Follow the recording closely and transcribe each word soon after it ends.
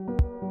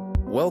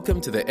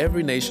Welcome to the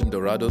Every Nation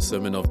Dorado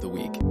Sermon of the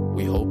Week.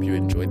 We hope you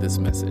enjoyed this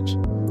message.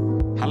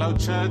 Hello,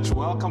 church.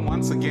 Welcome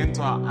once again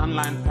to our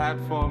online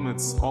platform.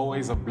 It's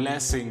always a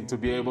blessing to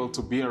be able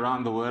to be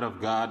around the Word of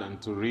God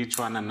and to reach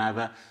one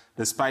another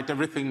despite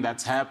everything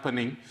that's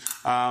happening.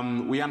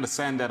 We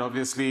understand that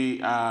obviously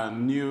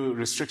new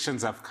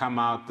restrictions have come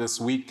out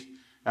this week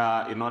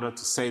in order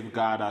to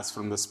safeguard us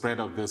from the spread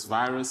of this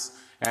virus.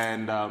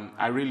 And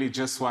I really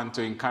just want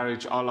to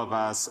encourage all of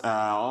us,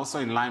 also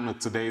in line with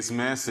today's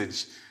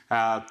message,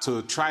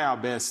 to try our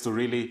best to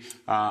really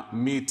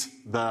meet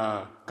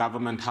the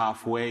government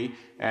halfway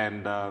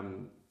and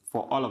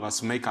for all of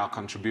us make our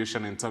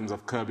contribution in terms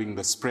of curbing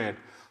the spread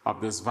of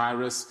this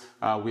virus.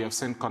 We have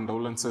sent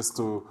condolences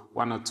to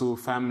one or two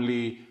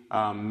family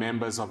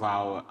members of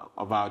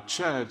our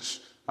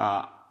church,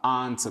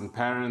 aunts and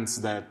parents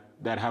that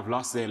have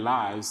lost their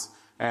lives.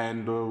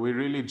 And we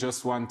really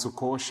just want to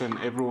caution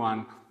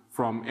everyone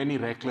from any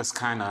reckless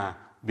kind of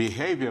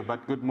behavior.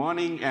 But good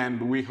morning,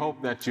 and we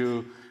hope that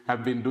you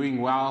have been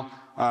doing well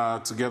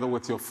together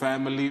with your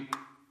family.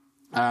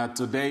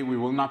 Today we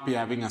will not be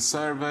having a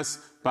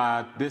service,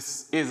 but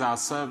this is our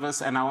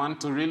service, and I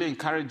want to really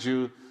encourage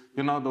you.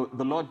 You know,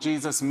 the Lord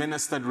Jesus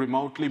ministered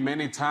remotely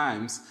many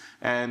times,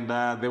 and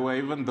there were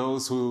even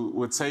those who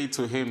would say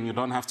to him, "You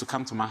don't have to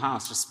come to my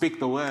house, just speak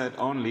the word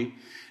only,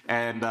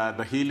 and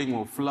the healing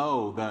will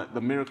flow,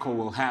 the miracle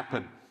will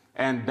happen."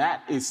 And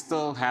that is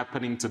still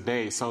happening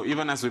today. So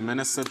even as we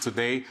minister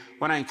today, I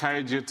want to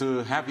encourage you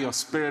to have your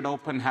spirit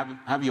open,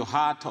 have your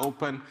heart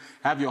open,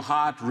 have your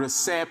heart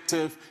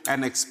receptive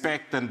and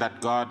expectant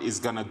that God is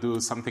going to do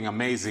something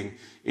amazing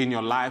in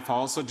your life. I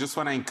also just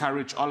want to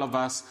encourage all of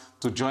us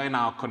to join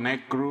our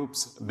Connect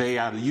groups. They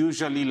are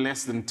usually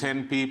less than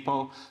 10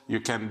 people. You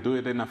can do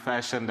it in a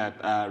fashion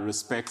that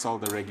respects all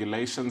the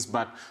regulations,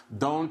 but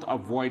don't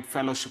avoid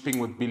fellowshipping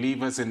with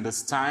believers in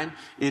this time.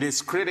 It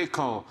is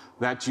critical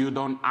that you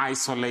don't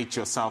isolate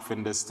yourself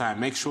in this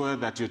time. Make sure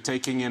that you're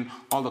taking in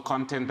all the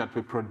content that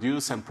we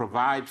produce and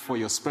provide for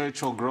your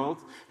spiritual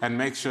growth, and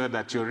make sure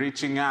that you're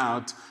reaching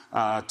out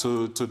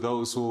to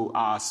those who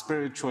are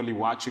spiritually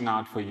watching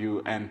out for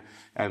you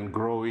and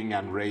growing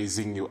and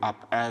raising you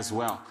up as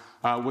well.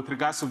 With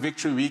regards to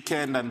Victory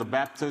Weekend and the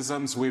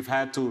baptisms, we've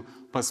had to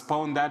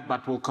postpone that,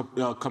 but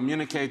we'll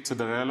communicate to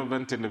the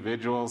relevant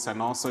individuals.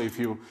 And also, if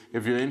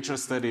you're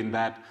interested in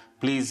that,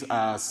 please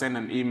send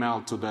an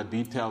email to the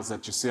details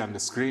that you see on the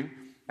screen,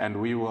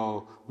 and we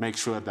will make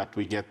sure that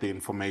we get the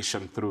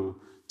information through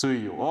to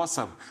you.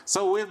 Awesome.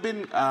 So we've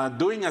been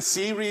doing a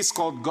series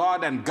called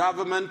God and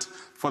Government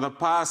for the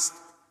past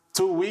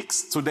 2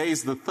 weeks. Today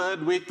is the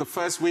third week. The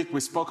first week we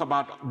spoke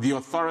about the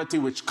authority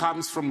which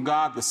comes from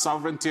God, the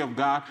sovereignty of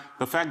God,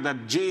 the fact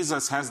that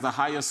Jesus has the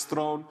highest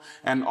throne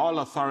and all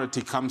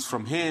authority comes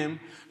from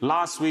him.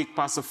 Last week,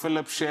 Pastor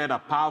Philip shared a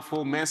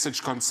powerful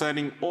message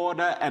concerning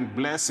order and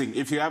blessing.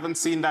 If you haven't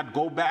seen that,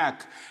 go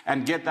back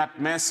and get that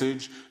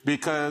message,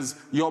 because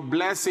your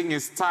blessing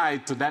is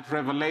tied to that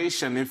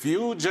revelation. If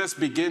you just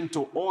begin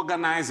to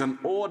organize and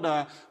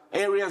order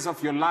areas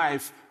of your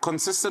life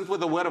consistent with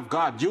the Word of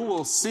God, you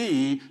will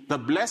see the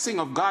blessing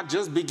of God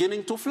just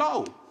beginning to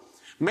flow.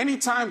 Many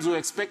times we're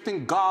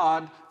expecting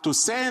God to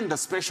send a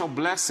special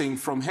blessing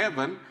from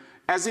heaven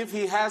as if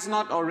he has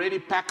not already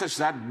packaged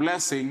that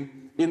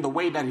blessing in the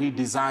way that he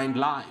designed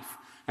life.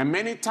 And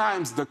many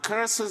times the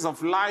curses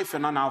of life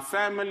and on our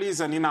families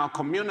and in our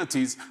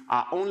communities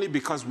are only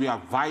because we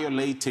are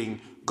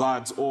violating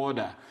God's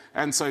order.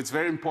 And so it's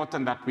very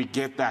important that we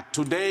get that.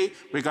 Today,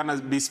 we're going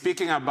to be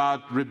speaking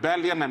about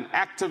rebellion and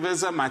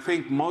activism. I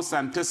think most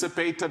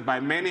anticipated by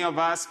many of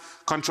us,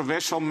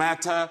 controversial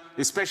matter,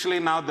 especially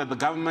now that the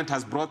government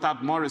has brought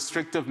out more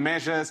restrictive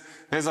measures.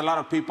 There's a lot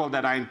of people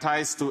that are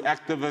enticed to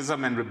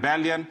activism and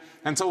rebellion.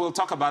 And so we'll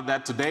talk about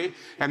that today.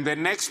 And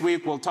then next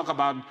week, we'll talk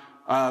about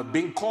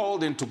being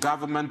called into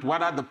government.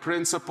 What are the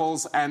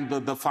principles and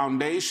the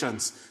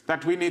foundations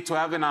that we need to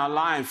have in our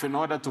life in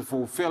order to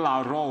fulfill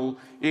our role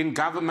in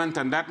government?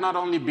 And that not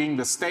only being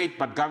the state,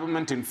 but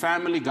government in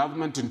family,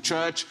 government in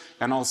church,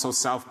 and also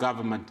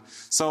self-government.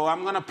 So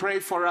I'm going to pray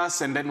for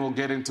us, and then we'll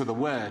get into the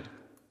word.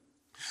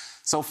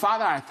 So,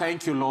 Father, I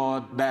thank you,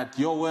 Lord, that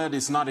your word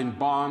is not in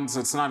bonds,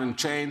 it's not in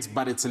chains,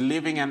 but it's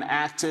living and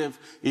active.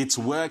 It's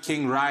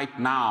working right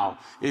now.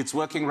 It's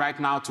working right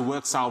now to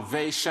work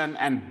salvation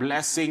and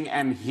blessing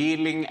and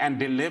healing and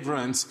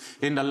deliverance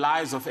in the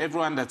lives of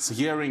everyone that's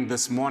hearing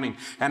this morning.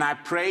 And I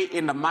pray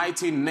in the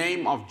mighty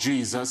name of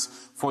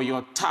Jesus for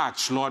your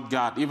touch, Lord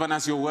God. Even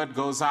as your word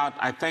goes out,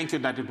 I thank you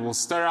that it will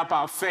stir up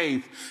our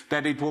faith,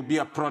 that it will be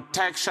a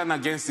protection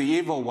against the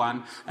evil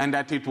one, and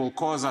that it will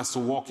cause us to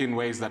walk in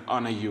ways that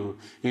honor you.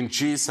 In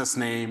Jesus'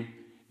 name,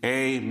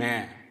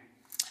 amen.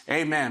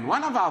 Amen.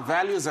 One of our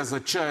values as a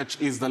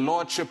church is the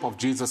Lordship of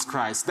Jesus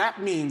Christ.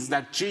 That means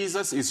that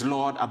Jesus is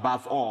Lord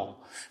above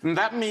all. And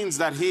that means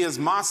that he is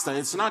master.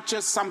 It's not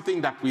just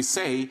something that we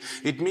say.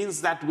 It means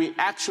that we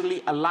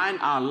actually align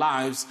our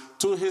lives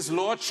to his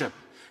Lordship.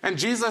 And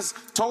Jesus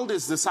told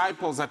his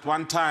disciples at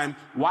one time,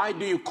 "Why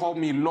do you call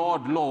me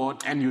Lord,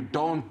 Lord, and you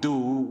don't do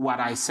what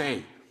I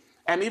say?"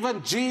 And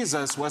even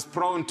Jesus was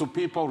prone to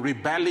people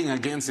rebelling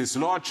against his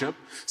lordship,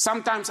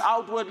 sometimes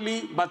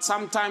outwardly, but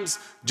sometimes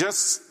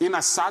just in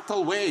a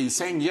subtle way,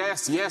 saying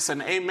yes, yes,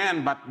 and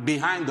amen, but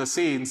behind the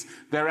scenes,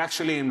 they're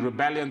actually in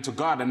rebellion to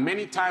God. And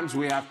many times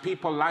we have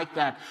people like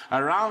that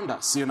around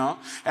us, you know.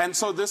 And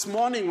so this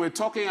morning we're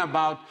talking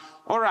about,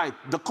 all right,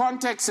 the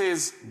context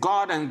is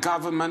God and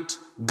government,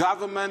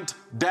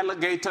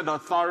 delegated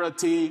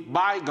authority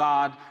by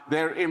God,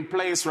 they're in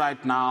place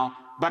right now.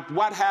 But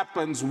what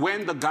happens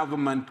when the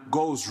government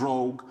goes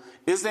rogue?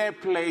 Is there a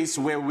place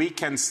where we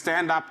can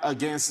stand up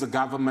against the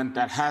government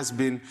that has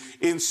been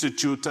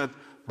instituted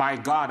by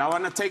God? I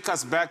want to take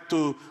us back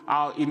to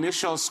our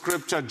initial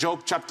scripture,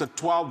 Job chapter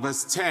 12,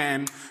 verse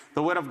 10.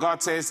 The word of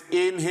God says,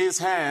 in his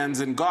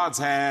hands, in God's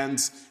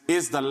hands,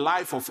 is the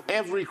life of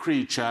every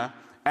creature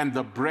and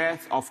the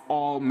breath of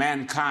all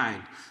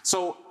mankind.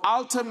 So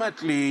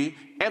ultimately,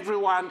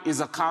 everyone is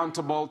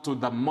accountable to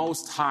the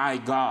Most High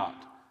God.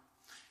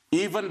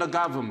 Even the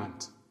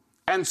government.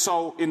 And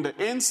so in the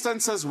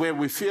instances where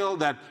we feel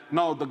that,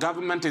 no, the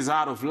government is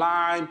out of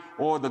line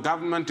or the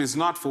government is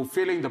not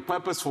fulfilling the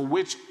purpose for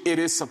which it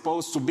is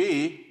supposed to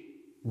be,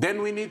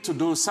 then we need to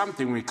do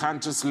something. We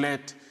can't just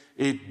let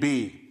it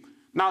be.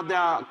 Now, there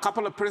are a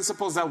couple of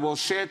principles that we'll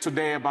share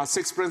today, about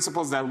 6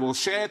 principles that we'll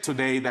share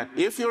today, that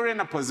if you're in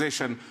a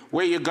position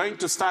where you're going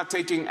to start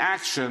taking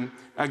action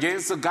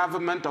against the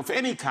government of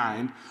any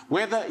kind,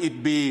 whether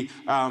it be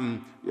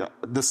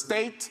the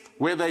state,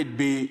 whether it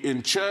be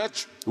in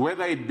church,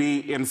 whether it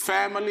be in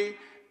family,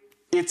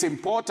 it's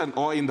important,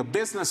 or in the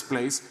business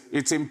place,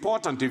 it's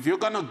important. If you're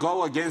going to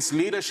go against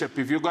leadership,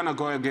 if you're going to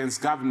go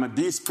against government,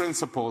 these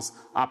principles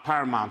are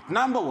paramount.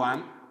 Number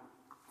 1,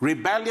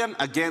 rebellion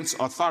against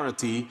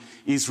authority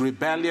is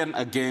rebellion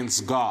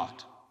against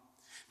God.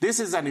 This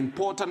is an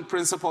important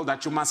principle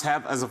that you must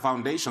have as a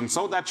foundation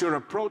so that you're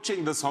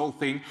approaching this whole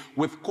thing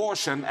with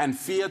caution and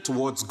fear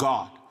towards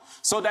God.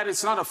 So that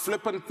it's not a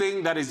flippant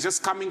thing that is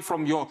just coming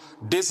from your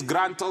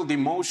disgruntled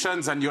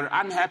emotions and you're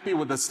unhappy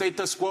with the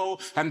status quo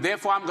and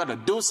therefore I'm going to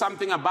do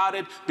something about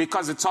it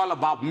because it's all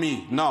about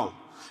me. No.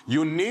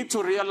 You need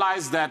to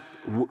realize that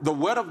the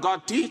Word of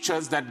God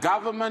teaches that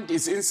government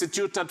is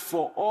instituted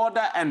for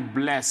order and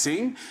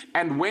blessing.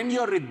 And when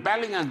you're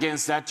rebelling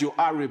against that, you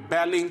are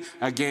rebelling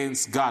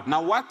against God.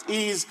 Now, what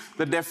is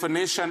the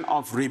definition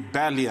of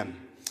rebellion?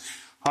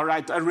 All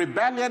right, a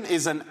rebellion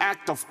is an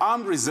act of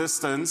armed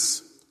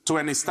resistance to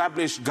an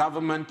established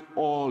government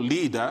or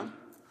leader,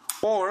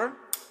 or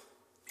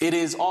it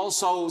is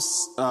also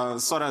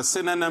sort of a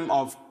synonym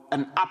of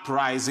an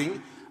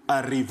uprising,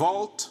 a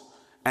revolt,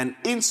 an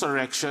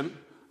insurrection,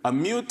 a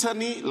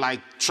mutiny,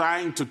 like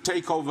trying to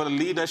take over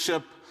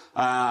leadership,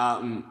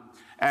 and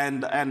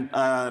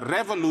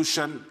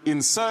revolution,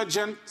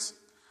 insurgent,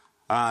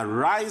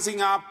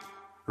 rising up,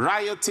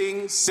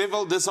 rioting,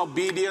 civil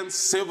disobedience,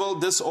 civil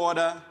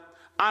disorder,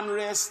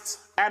 unrest,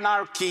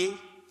 anarchy,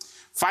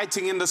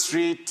 fighting in the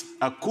street,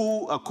 a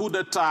coup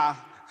d'etat.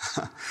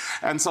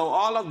 And so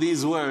all of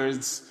these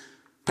words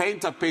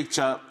paint a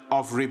picture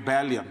of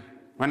rebellion.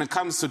 When it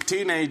comes to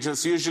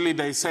teenagers, usually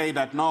they say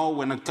that no,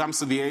 when it comes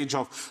to the age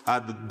of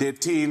their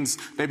teens,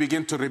 they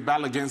begin to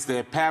rebel against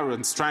their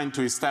parents, trying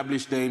to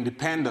establish their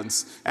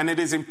independence. And it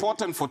is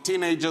important for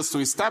teenagers to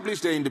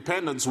establish their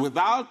independence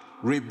without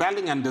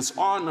rebelling and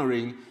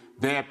dishonoring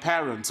their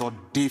parents, or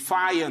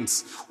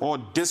defiance or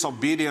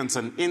disobedience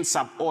and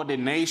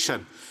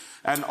insubordination.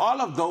 And all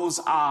of those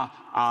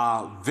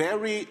are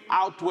very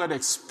outward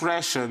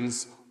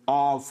expressions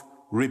of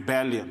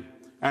rebellion.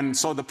 And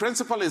so the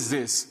principle is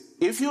this.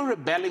 If you're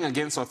rebelling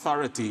against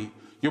authority,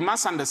 you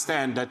must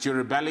understand that you're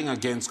rebelling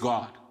against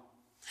God.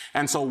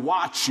 And so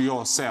watch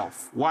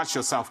yourself. Watch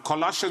yourself.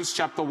 Colossians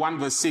chapter 1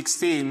 verse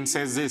 16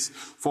 says this,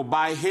 for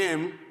by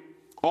him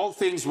all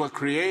things were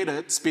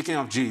created, speaking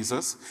of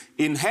Jesus,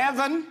 in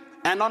heaven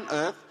and on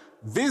earth,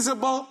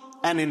 visible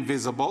and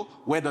invisible,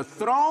 whether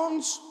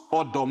thrones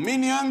or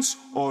dominions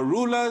or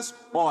rulers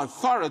or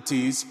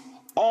authorities,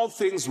 all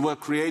things were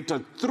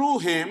created through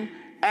him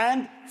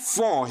and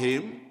for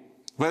him.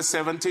 Verse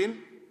 17,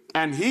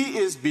 and he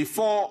is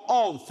before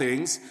all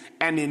things,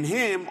 and in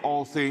him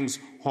all things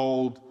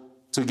hold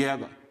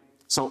together.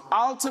 So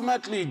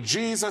ultimately,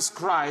 Jesus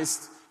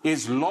Christ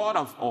is Lord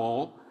of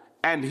all,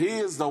 and he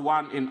is the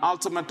one in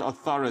ultimate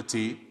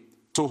authority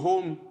to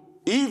whom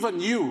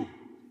even you,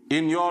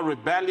 in your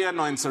rebellion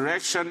or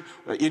insurrection,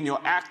 in your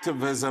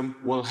activism,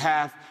 will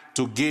have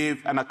to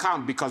give an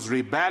account, because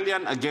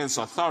rebellion against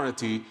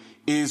authority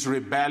is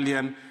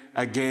rebellion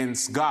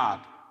against God.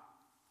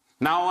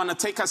 Now I want to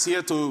take us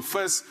here to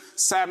 1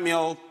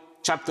 Samuel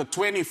chapter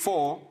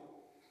 24.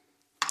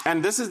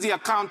 And this is the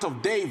account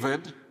of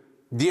David,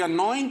 the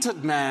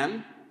anointed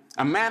man,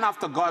 a man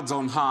after God's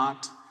own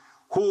heart,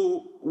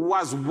 who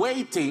was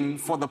waiting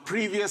for the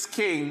previous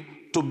king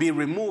to be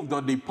removed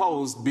or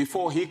deposed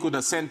before he could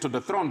ascend to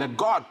the throne that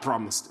God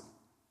promised him.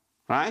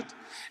 Right?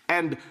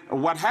 And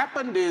what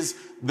happened is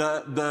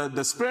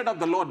the Spirit of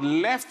the Lord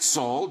left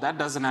Saul. That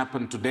doesn't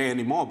happen today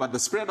anymore, but the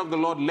Spirit of the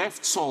Lord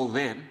left Saul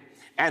then.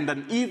 And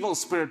an evil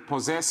spirit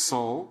possessed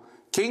Saul,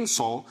 King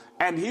Saul,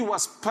 and he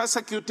was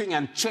persecuting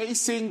and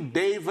chasing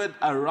David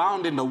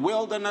around in the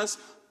wilderness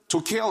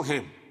to kill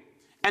him.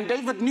 And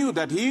David knew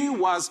that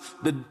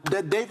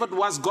that David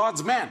was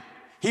God's man.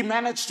 He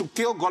managed to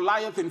kill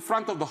Goliath in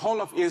front of the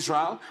whole of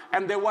Israel,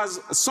 and there was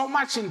so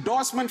much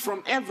endorsement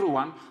from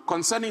everyone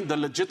concerning the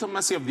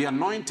legitimacy of the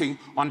anointing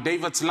on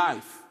David's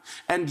life.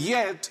 And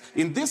yet,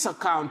 in this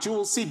account, you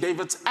will see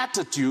David's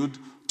attitude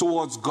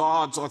towards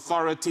God's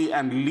authority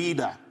and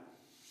leader.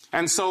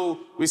 And so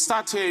we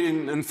start here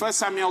in 1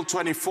 Samuel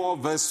 24,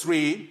 verse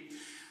 3.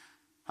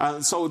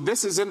 So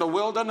this is in the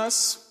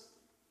wilderness.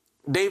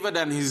 David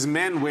and his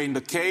men were in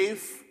the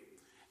cave,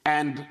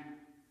 and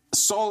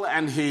Saul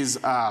and his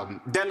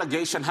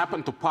delegation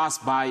happened to pass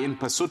by in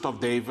pursuit of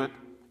David,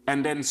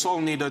 and then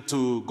Saul needed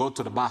to go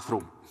to the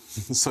bathroom.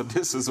 So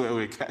this is where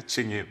we're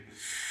catching him.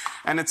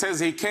 And it says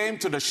he came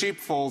to the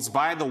sheepfolds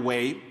by the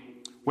way,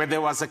 where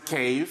there was a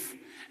cave,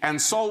 and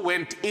Saul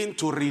went in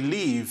to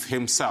relieve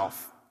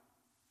himself.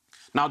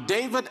 Now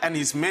David and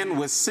his men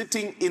were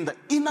sitting in the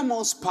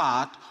innermost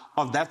part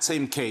of that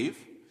same cave.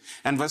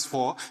 And verse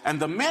 4, and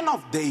the men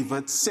of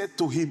David said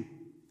to him,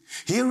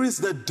 here is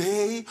the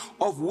day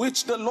of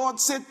which the Lord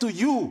said to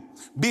you,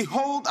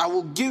 behold, I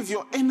will give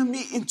your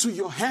enemy into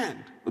your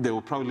hand. They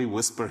were probably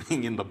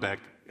whispering in the back.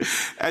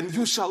 And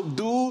you shall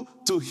do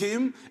to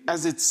him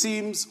as it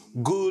seems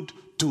good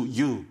to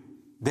you.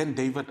 Then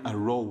David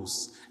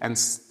arose and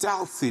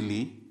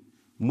stealthily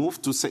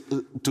moved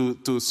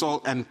to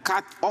Saul and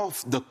cut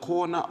off the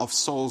corner of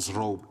Saul's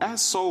robe.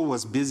 As Saul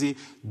was busy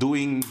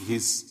doing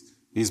his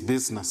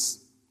business.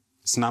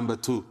 It's number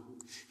 2.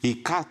 He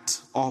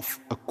cut off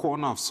a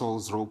corner of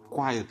Saul's robe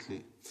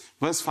quietly.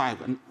 Verse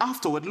 5, and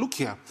afterward, look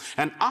here.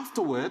 And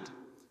afterward,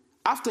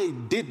 after he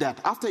did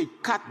that, after he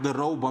cut the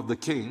robe of the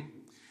king,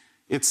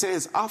 it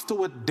says,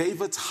 afterward,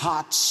 David's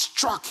heart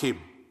struck him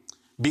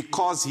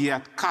because he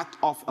had cut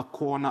off a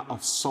corner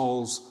of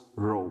Saul's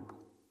robe.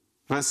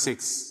 Verse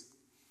 6,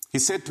 he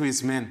said to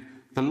his men,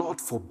 the Lord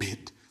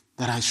forbid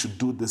that I should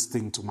do this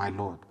thing to my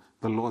Lord,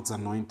 the Lord's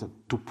anointed,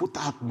 to put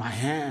out my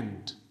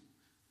hand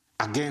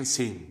against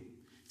him,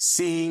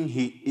 seeing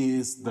he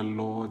is the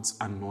Lord's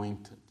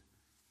anointed.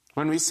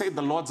 When we say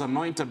the Lord's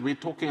anointed, we're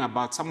talking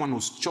about someone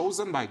who's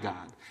chosen by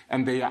God,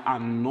 and they are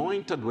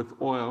anointed with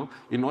oil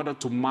in order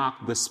to mark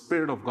the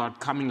Spirit of God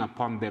coming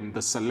upon them,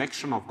 the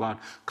selection of God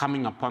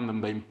coming upon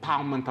them, the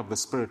empowerment of the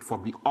Spirit for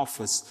the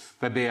office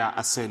that they are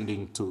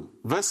ascending to.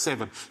 Verse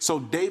 7, so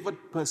David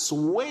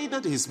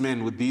persuaded his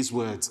men with these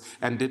words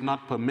and did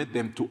not permit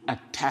them to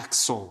attack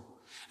Saul.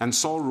 And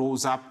Saul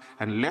rose up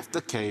and left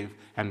the cave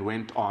and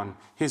went on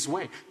his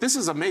way. This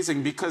is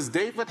amazing because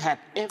David had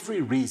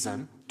every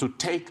reason to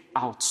take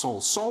out Saul.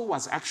 Saul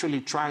was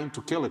actually trying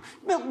to kill him.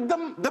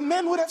 The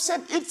men would have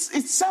said,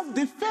 it's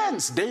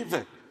self-defense,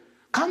 David.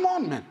 Come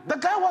on, man. The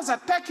guy was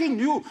attacking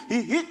you.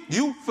 He hit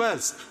you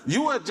first.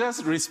 You were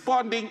just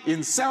responding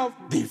in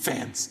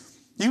self-defense.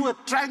 You were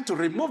trying to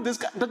remove this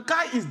guy. The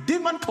guy is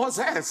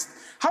demon-possessed.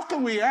 How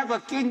can we have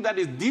a king that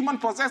is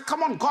demon-possessed?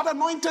 Come on, God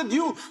anointed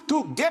you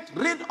to get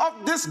rid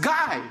of this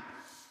guy.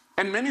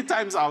 And many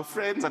times our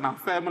friends and our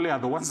family are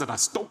the ones that are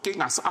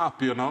stoking us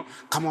up, you know.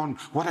 Come on,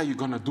 what are you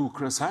going to do,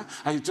 Chris? Huh?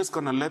 Are you just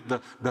going to let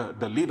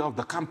the leader of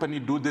the company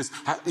do this?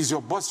 Is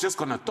your boss just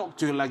going to talk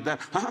to you like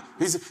that? Huh?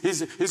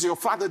 Is your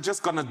father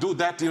just going to do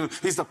that? You know,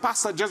 is the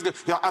pastor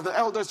are the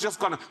elders just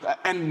going to?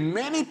 And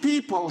many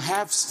people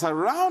have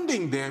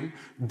surrounding them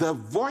the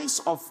voice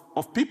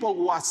of people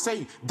who are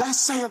saying, thus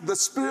saith the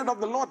Spirit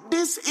of the Lord,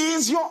 this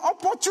is your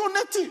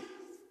opportunity.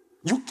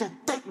 You can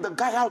take the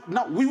guy out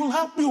now. We will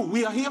help you.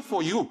 We are here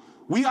for you.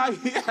 We are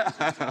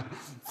here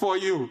for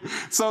you.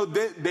 So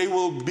they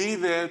will be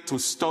there to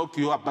stoke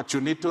you up. But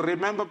you need to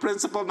remember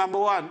principle number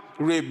 1.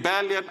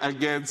 Rebellion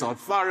against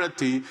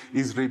authority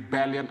is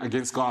rebellion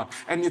against God.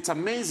 And it's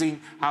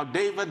amazing how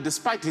David,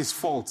 despite his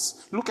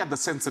faults, look at the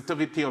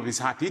sensitivity of his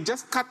heart. He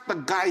just cut the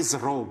guy's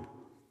robe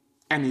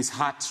and his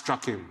heart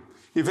struck him.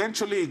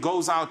 Eventually, he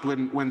goes out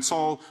when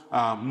Saul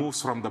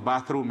moves from the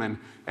bathroom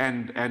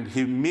and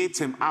he meets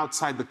him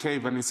outside the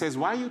cave and he says,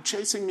 why are you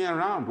chasing me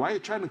around? Why are you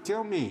trying to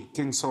kill me,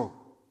 King Saul?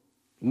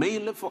 May you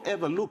live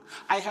forever. Look,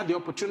 I had the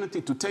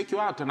opportunity to take you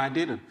out and I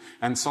didn't.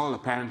 And Saul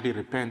apparently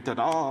repented.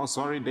 Oh,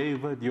 sorry,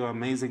 David, you're an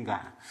amazing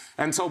guy.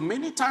 And so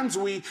many times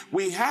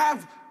we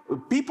have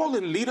people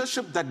in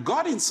leadership that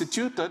God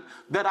instituted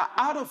that are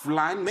out of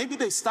line. Maybe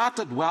they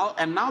started well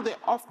and now they're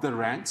off the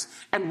ranks.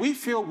 And we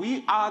feel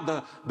we are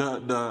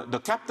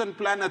the Captain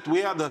Planet.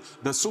 We are the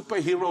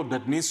superhero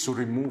that needs to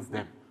remove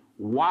them.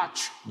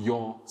 Watch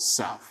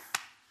yourself.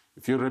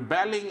 If you're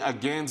rebelling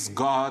against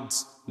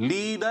God's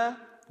leader,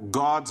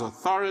 God's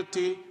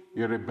authority,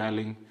 you're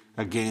rebelling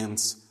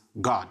against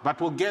God. But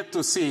we'll get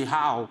to see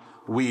how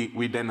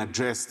we then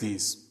address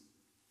these.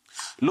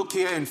 Look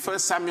here in 1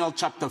 Samuel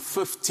chapter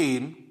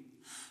 15,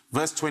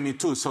 verse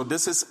 22. So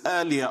this is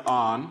earlier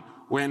on.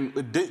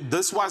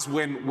 This was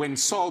when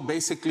Saul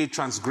basically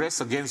transgressed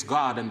against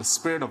God and the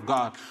Spirit of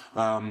God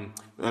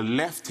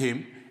left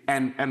him.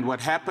 And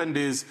what happened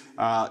is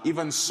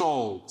even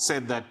Saul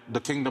said that the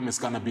kingdom is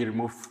going to be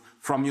removed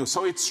from you.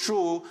 So it's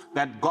true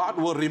that God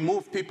will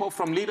remove people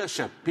from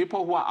leadership,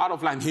 people who are out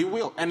of line. He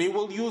will, and he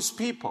will use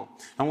people.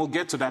 And we'll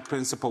get to that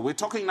principle. We're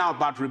talking now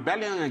about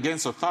rebelling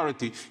against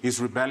authority is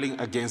rebelling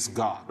against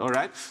God, all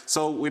right?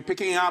 So we're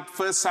picking up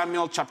 1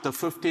 Samuel chapter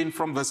 15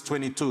 from verse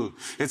 22.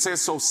 It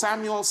says, so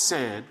Samuel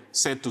said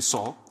to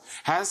Saul,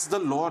 has the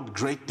Lord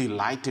great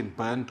delight in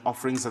burnt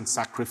offerings and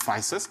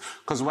sacrifices?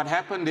 Because what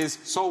happened is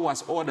Saul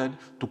was ordered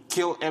to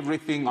kill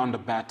everything on the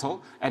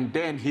battle, and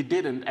then he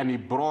didn't, and he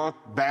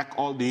brought back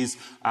all these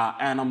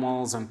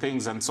animals and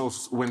things. And so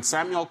when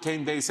Samuel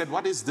came there, he said,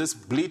 what is this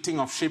bleating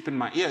of sheep in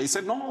my ear? He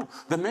said, no,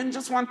 the men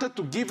just wanted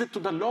to give it to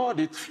the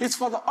Lord. It's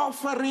for the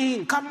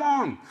offering. Come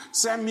on,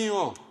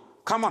 Samuel,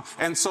 come on.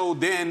 And so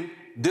then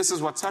this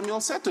is what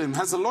Samuel said to him.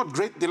 Has the Lord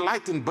great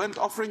delight in burnt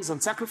offerings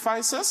and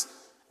sacrifices?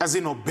 As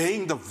in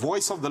obeying the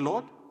voice of the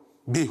Lord?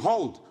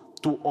 Behold,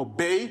 to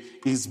obey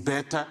is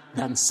better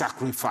than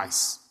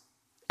sacrifice,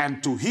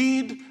 and to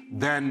heed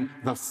than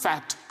the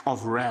fat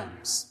of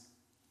rams.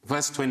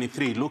 Verse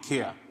 23, look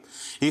here.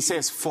 He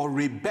says, for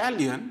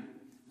rebellion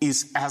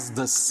is as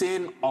the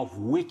sin of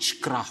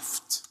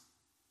witchcraft,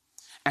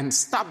 and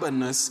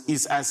stubbornness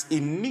is as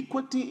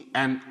iniquity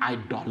and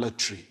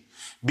idolatry.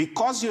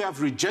 Because you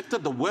have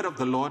rejected the word of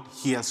the Lord,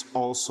 he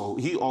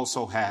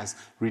also has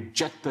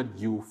rejected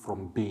you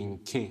from being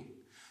king.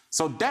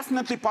 So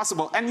definitely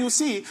possible. And you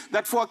see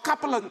that for a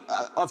couple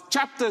of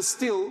chapters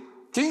still,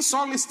 King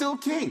Saul is still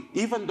king,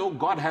 even though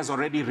God has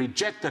already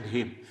rejected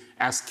him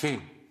as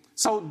king.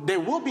 So there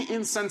will be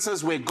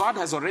instances where God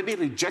has already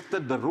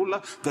rejected the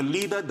ruler, the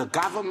leader, the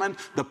government,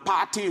 the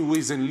party who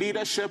is in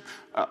leadership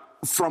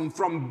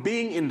from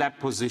being in that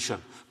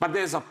position. But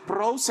there's a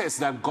process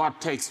that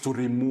God takes to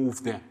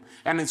remove them.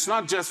 And it's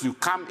not just you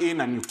come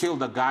in and you kill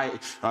the guy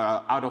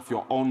out of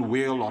your own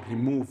will or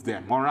remove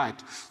them, all right?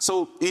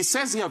 So he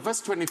says here,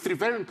 verse 23,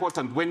 very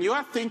important. When you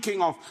are thinking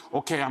of,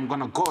 okay, I'm going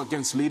to go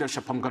against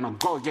leadership, I'm going to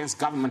go against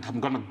government, I'm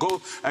going to go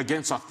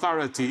against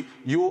authority,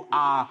 you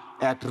are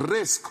at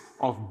risk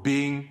of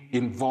being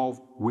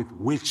involved with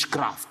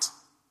witchcraft.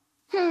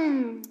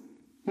 Did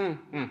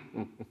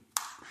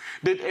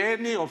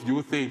any of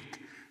you think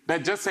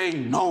that just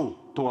saying no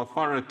to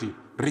authority,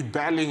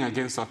 rebelling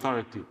against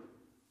authority,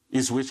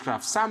 is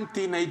witchcraft? Some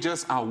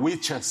teenagers are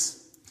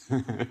witches.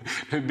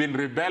 They've been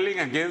rebelling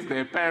against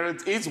their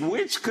parents. It's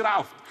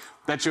witchcraft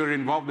that you're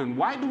involved in.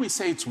 Why do we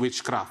say it's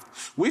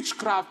witchcraft?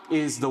 Witchcraft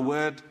is the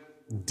word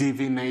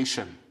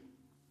divination.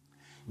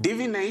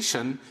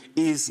 Divination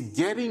is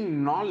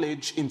getting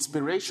knowledge,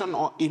 inspiration,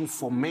 or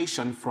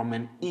information from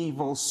an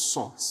evil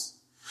source.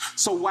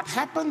 So what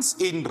happens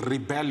in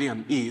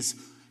rebellion is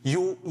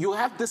you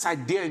have this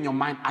idea in your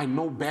mind, I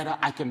know better,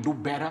 I can do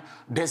better,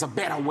 there's a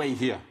better way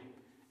here.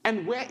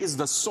 And where is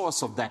the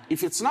source of that?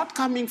 If it's not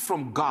coming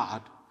from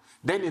God,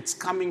 then it's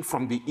coming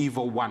from the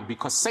evil one,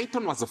 because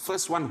Satan was the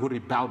first one who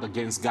rebelled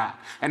against God,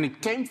 and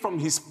it came from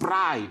his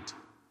pride.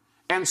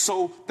 And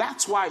so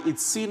that's why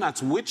it's seen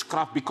as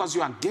witchcraft, because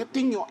you are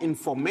getting your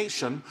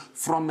information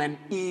from an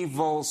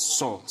evil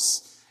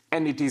source,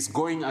 and it is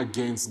going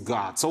against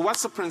God. So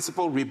what's the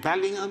principle?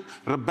 Rebellion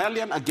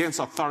against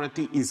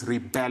authority is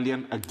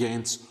rebellion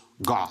against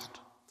God.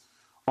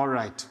 All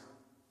right.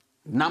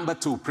 Number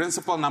two,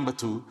 principle number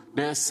two,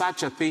 there's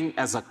such a thing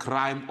as a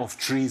crime of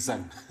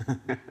treason.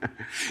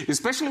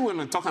 Especially when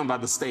we're talking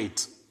about the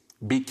state.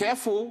 Be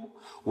careful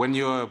when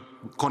you're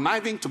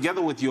conniving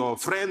together with your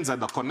friends at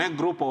the Connect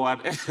group or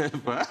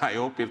whatever. I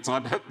hope it's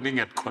not happening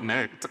at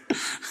Connect.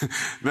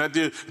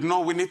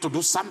 That we need to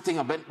do something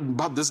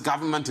about this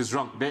government is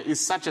wrong. There is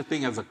such a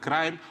thing as a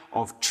crime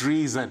of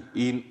treason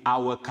in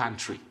our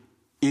country,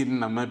 in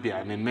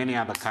Namibia and in many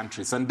other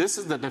countries. And this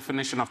is the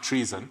definition of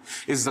treason.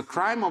 It's the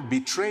crime of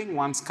betraying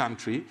one's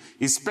country,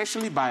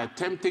 especially by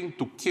attempting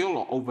to kill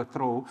or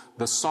overthrow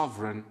the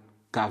sovereign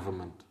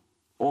government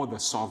or the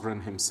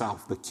sovereign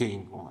himself, the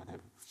king or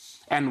whatever.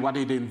 And what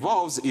it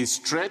involves is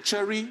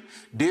treachery,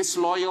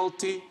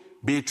 disloyalty,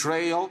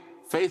 betrayal,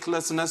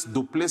 faithlessness,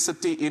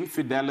 duplicity,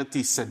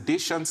 infidelity,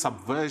 sedition,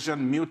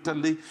 subversion,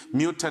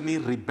 mutiny,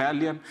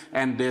 rebellion,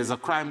 and there's a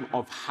crime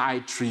of high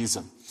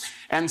treason.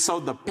 And so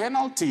the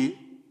penalty,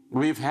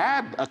 we've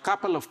had a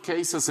couple of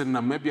cases in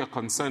Namibia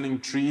concerning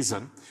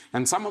treason,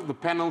 and some of the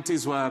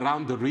penalties were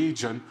around the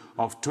region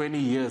of 20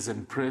 years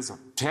in prison.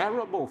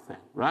 Terrible thing,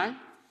 right?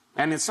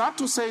 And it's not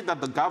to say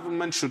that the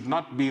government should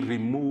not be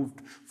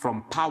removed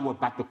from power,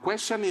 but the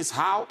question is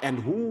how and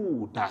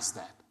who does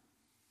that?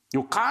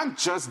 You can't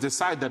just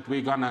decide that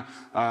we're going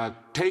to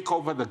take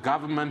over the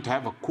government,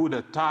 have a coup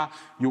d'etat.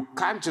 You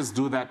can't just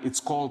do that. It's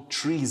called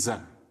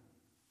treason.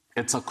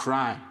 It's a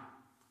crime,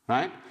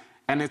 right?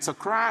 And it's a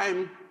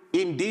crime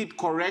indeed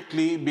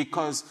correctly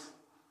because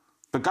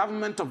the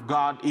government of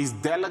God is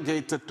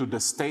delegated to the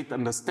state,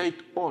 and the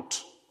state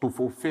ought to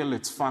fulfill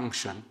its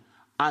function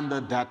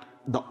under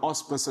the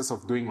auspices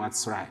of doing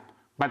what's right.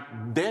 But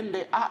then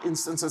there are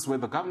instances where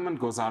the government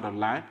goes out of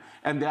line,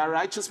 and there are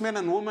righteous men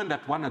and women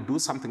that want to do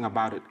something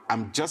about it.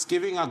 I'm just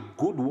giving a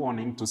good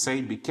warning to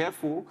say, be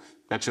careful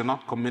that you're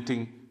not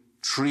committing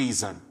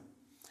treason.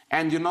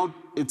 And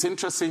it's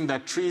interesting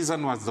that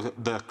treason was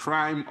the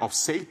crime of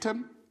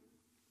Satan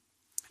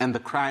and the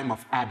crime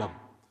of Adam.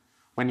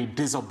 When he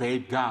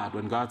disobeyed God,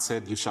 when God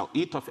said, you shall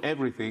eat of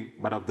everything,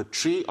 but of the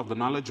tree of the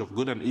knowledge of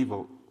good and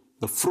evil,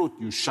 the fruit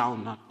you shall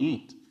not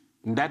eat.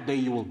 In that day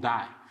you will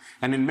die.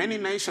 And in many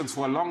nations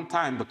for a long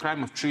time, the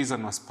crime of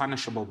treason was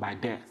punishable by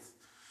death.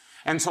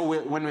 And so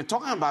when we're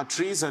talking about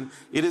treason,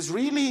 it is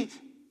really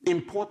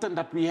important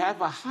that we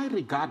have a high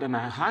regard and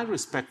a high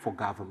respect for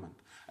government.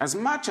 As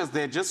much as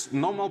they're just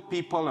normal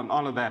people and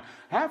all of that,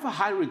 have a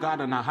high regard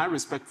and a high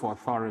respect for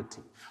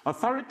authority.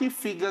 Authority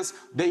figures,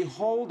 they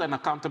hold an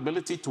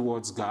accountability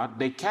towards God.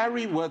 They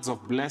carry words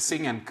of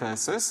blessing and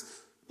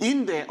curses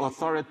in their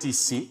authority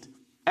seat.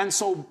 And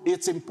so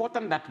it's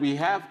important that we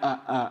have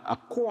a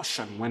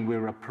caution when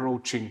we're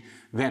approaching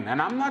them.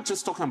 And I'm not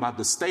just talking about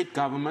the state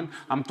government.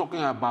 I'm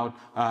talking about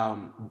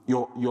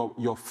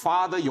your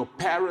father, your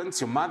parents,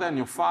 your mother and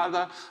your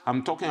father.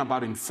 I'm talking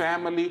about in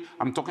family.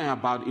 I'm talking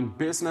about in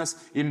business.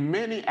 In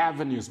many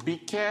avenues, be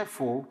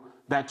careful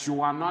that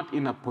you are not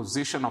in a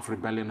position of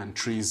rebellion and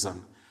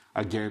treason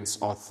against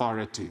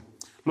authority.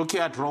 Look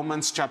here at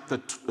Romans chapter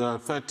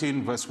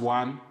 13, verse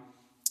 1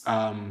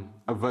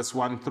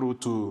 through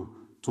to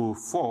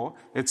 4,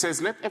 it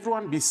says, let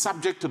everyone be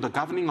subject to the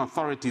governing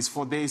authorities,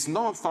 for there is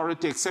no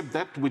authority except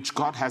that which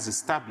God has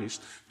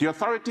established. The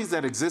authorities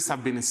that exist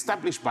have been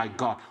established by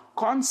God.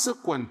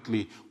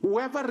 Consequently,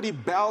 whoever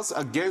rebels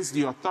against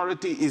the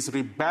authority is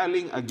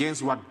rebelling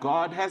against what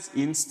God has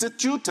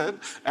instituted,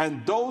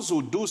 and those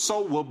who do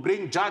so will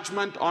bring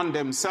judgment on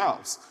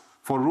themselves.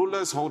 For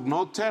rulers hold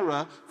no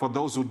terror for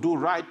those who do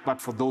right, but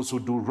for those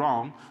who do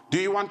wrong. Do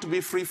you want to be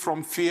free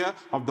from fear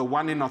of the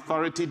one in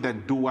authority?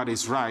 Then do what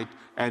is right,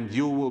 and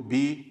you will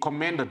be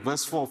commended.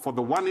 Verse 4, for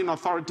the one in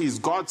authority is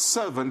God's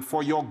servant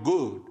for your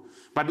good.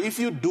 But if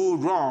you do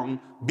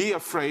wrong, be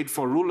afraid,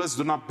 for rulers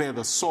do not bear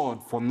the sword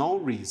for no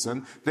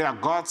reason. They are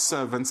God's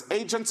servants,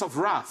 agents of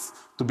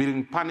wrath, to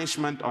bring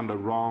punishment on the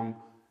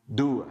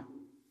wrongdoer.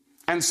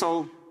 And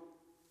so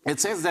it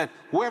says that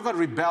whoever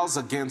rebels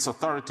against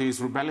authority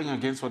is rebelling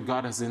against what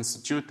God has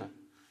instituted.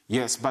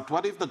 Yes, but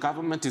what if the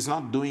government is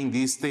not doing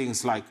these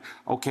things like,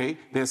 okay,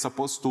 they're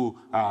supposed to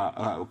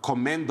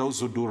commend those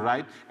who do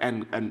right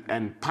and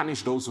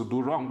punish those who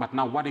do wrong, but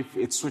now what if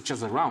it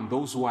switches around?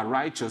 Those who are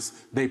righteous,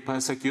 they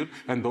persecute,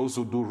 and those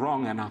who do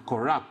wrong and are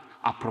corrupt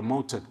are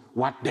promoted.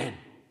 What then?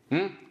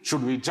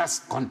 Should we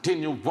just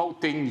continue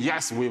voting?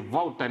 Yes, we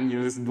vote and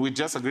we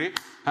just agree?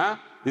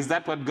 Is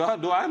that what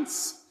God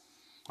wants?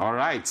 All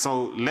right,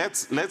 so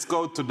let's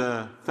go to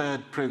the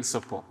third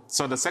principle.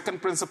 So the second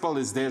principle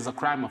is there's a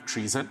crime of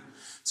treason.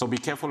 So be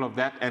careful of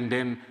that. And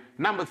then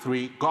number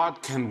 3,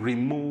 God can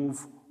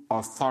remove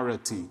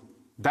authority.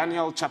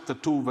 Daniel chapter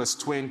 2, verse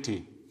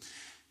 20.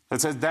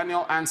 It says,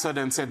 Daniel answered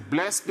and said,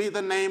 blessed be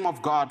the name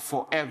of God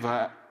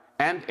forever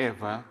and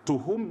ever, to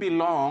whom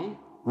belong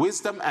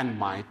wisdom and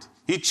might.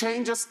 He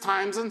changes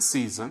times and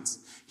seasons.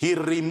 He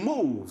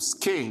removes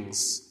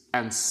kings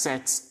and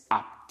sets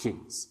up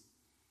kings.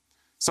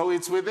 So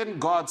it's within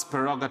God's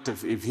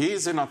prerogative. If he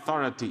is in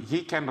authority,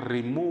 he can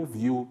remove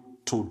you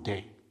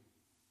today.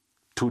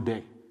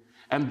 Today.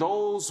 And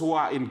those who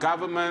are in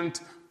government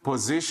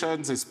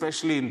positions,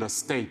 especially in the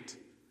state,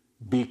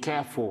 be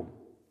careful.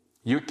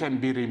 You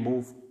can be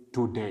removed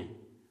today.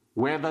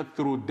 Whether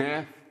through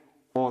death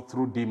or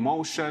through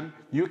demotion,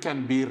 you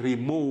can be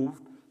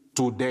removed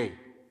today.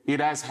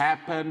 It has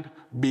happened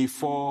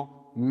before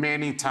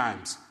many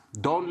times.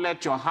 Don't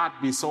let your heart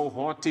be so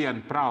haughty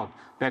and proud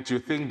that you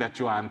think that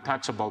you are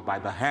untouchable by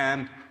the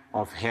hand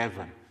of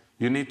heaven.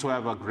 You need to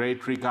have a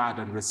great regard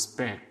and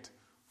respect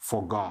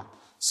for God.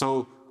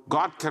 So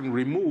God can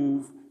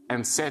remove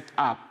and set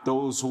up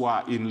those who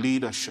are in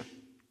leadership.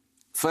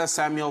 1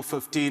 Samuel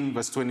 15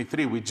 verse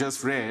 23, we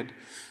just read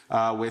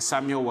where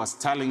Samuel was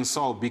telling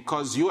Saul,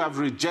 because you have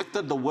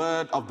rejected the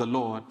word of the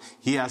Lord,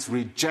 he has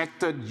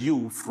rejected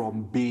you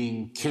from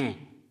being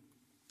king.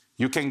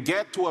 You can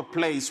get to a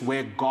place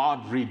where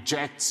God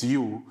rejects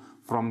you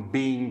from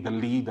being the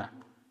leader.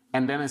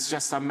 And then it's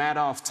just a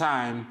matter of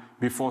time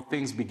before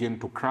things begin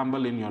to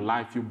crumble in your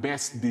life. You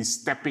best be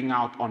stepping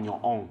out on your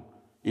own.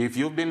 If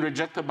you've been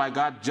rejected by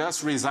God,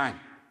 just resign.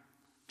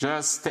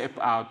 Just step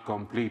out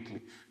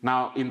completely.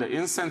 Now, in the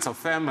instance of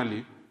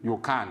family, you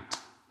can't.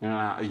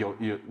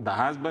 The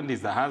husband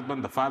is the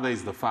husband, the father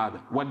is the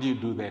father. What do you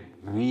do then?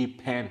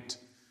 Repent.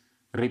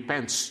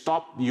 Repent.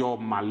 Stop your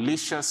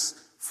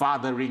malicious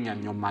fathering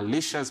and your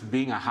malicious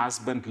being a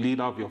husband,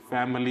 leader of your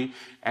family,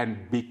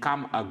 and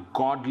become a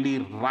godly,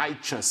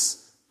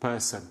 righteous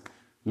person,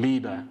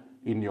 leader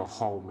in your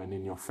home and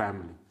in your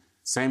family.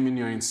 Same in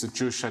your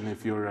institution.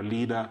 If you're a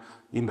leader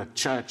in the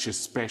church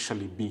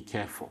especially, be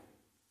careful.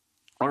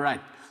 All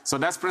right, so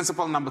that's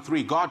principle number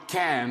 3. God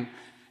can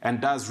and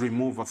does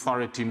remove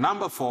authority.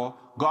 Number 4,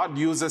 God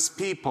uses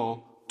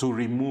people to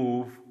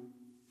remove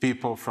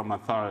people from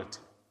authority.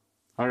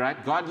 All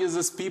right, God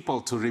uses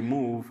people to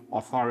remove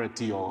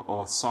authority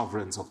or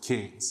sovereigns or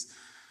kings.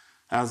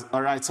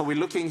 All right, so we're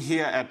looking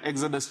here at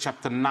Exodus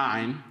chapter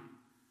 9,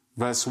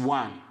 verse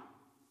 1.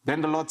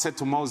 Then the Lord said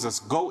to Moses,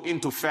 go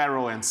into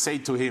Pharaoh and say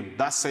to him,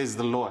 thus says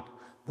the Lord,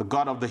 the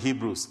God of the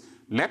Hebrews,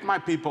 let my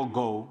people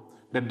go,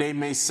 that they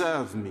may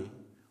serve me.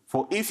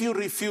 For if you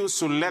refuse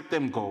to let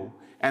them go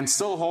and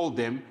still hold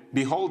them,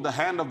 behold, the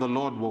hand of the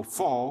Lord will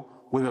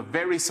fall with a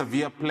very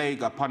severe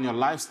plague upon your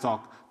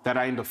livestock that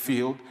are in the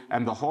field,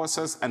 and the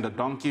horses and the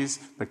donkeys,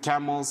 the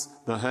camels,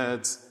 the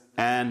herds,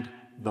 and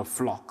the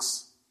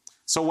flocks.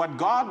 So what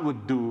God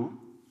would do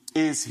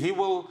is he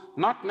will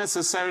not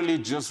necessarily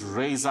just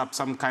raise up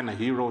some kind of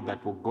hero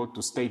that will go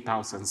to State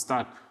House and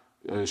start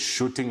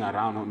shooting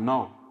around.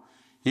 No.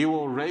 He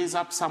will raise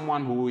up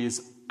someone who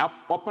is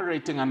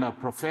operating under a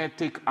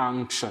prophetic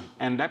unction,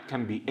 and that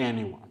can be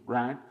anyone,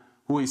 right?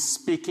 Who is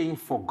speaking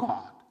for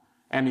God.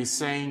 And he's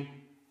saying,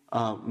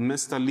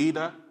 Mr.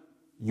 Leader,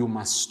 you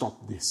must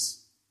stop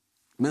this.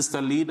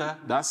 Mr. Leader,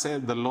 thus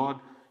said the Lord,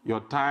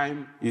 your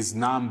time is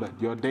numbered,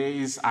 your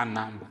days are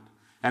numbered.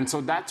 And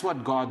so that's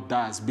what God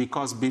does,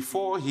 because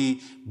before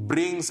he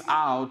brings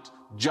out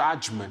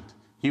judgment,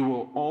 he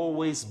will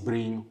always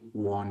bring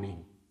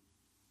warning.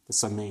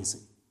 It's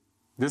amazing.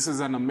 This is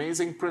an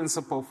amazing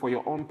principle for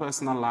your own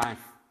personal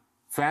life.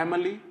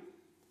 Family,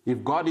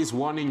 if God is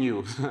warning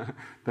you,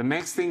 the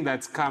next thing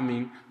that's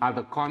coming are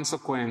the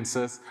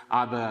consequences,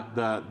 are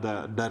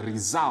the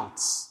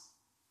results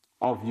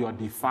of your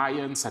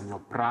defiance and your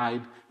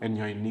pride and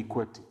your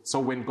iniquity.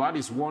 So when God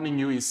is warning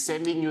you, he's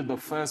sending you the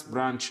first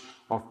branch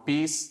of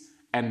peace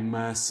and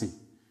mercy.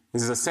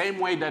 It's the same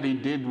way that he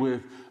did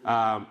with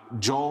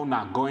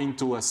Jonah going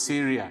to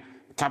Assyria,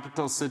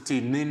 capital city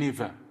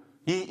Nineveh.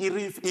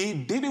 He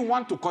didn't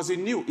want to, because he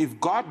knew if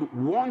God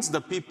warns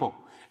the people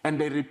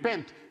and they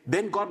repent,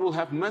 then God will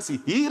have mercy.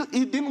 He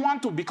didn't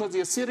want to, because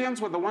the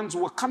Assyrians were the ones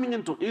who were coming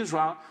into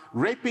Israel,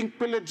 raping,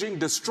 pillaging,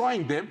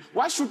 destroying them.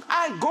 Why should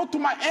I go to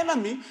my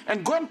enemy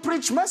and go and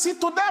preach mercy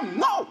to them?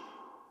 No!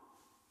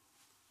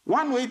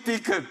 One-way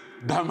ticket,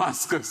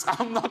 Damascus.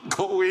 I'm not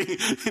going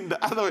in the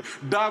other way,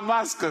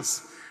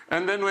 Damascus.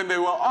 And then when they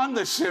were on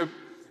the ship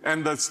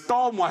and the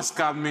storm was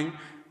coming,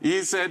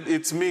 he said,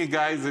 it's me,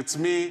 guys, it's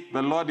me.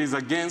 The Lord is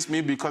against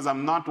me because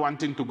I'm not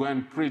wanting to go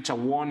and preach a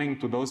warning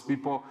to those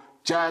people.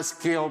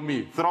 Just kill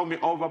me, throw me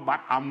over,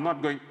 but I'm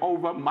not going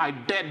over my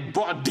dead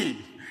body.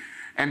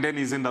 And then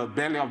he's in the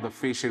belly of the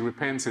fish. He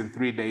repents in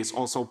 3 days,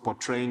 also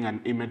portraying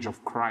an image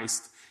of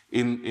Christ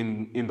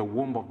in the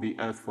womb of the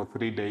earth for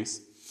 3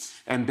 days.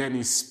 And then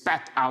he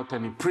spat out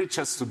and he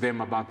preaches to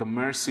them about the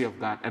mercy of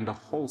God, and the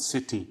whole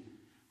city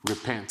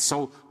repents.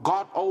 So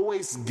God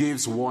always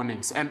gives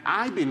warnings. And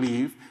I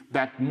believe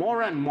that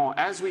more and more,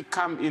 as we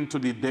come into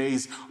the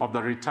days of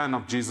the return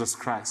of Jesus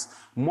Christ,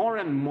 more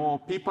and more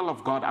people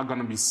of God are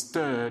going to be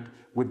stirred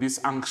with this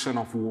unction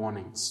of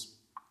warnings.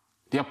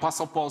 The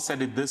Apostle Paul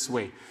said it this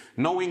way: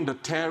 knowing the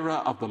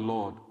terror of the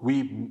Lord,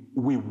 we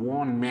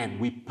warn men,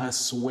 we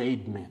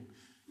persuade men.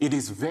 It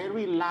is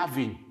very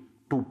loving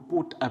to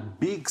put a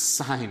big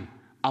sign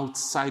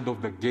outside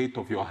of the gate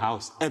of your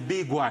house, a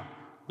big one,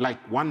 like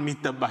 1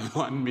 meter by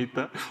 1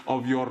 meter,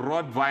 of your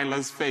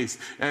Rottweiler's face,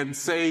 and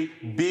say,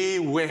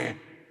 beware,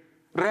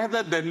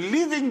 rather than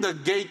leaving the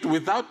gate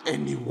without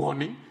any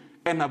warning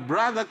and a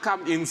brother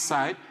come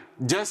inside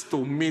just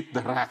to meet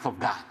the wrath of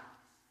God.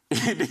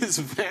 It is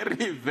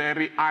very,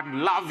 very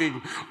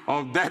unloving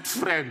of that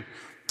friend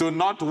to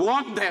not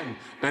warn them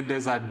that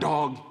there's a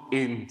dog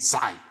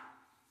inside.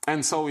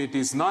 And so it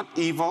is not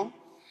evil,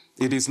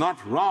 it is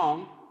not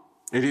wrong,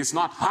 it is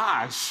not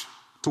harsh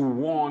to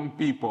warn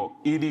people.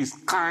 It is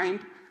kind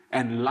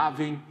and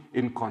loving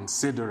and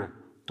considerate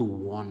to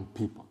warn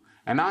people.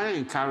 And I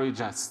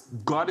encourage us,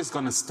 God is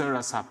going to stir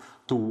us up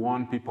to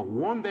warn people.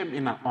 Warn them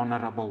in an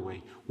honorable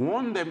way.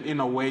 Warn them in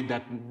a way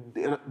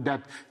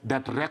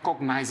that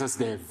recognizes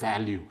their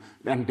value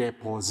and their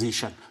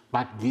position,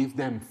 but give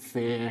them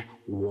fair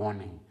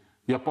warning.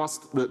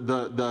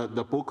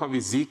 The book of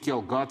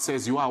Ezekiel, God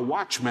says, you are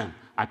watchmen.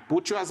 I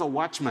put you as a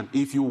watchman.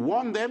 If you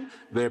warn them,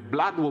 their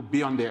blood will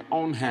be on their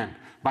own hand.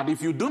 But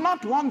if you do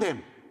not warn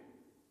them,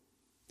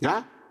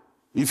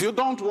 if you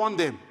don't warn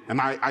them, and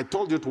I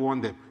told you to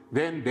warn them,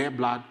 then their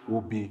blood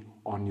will be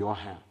on your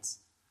hands.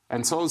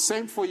 And so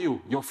same for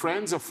you. Your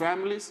friends, your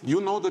families,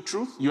 you know the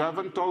truth. You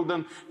haven't told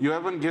them, you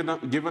haven't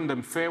given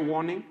them fair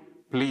warning.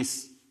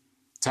 Please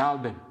tell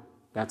them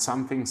that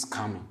something's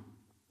coming.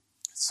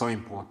 It's so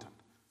important,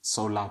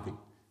 so loving,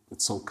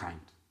 it's so kind.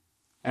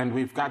 And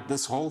we've got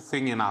this whole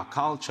thing in our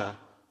culture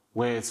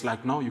where it's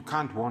like, no, you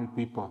can't warn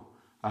people.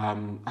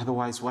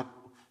 Otherwise, what?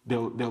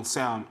 They'll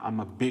say, I'm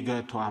a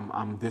bigot, or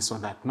I'm this or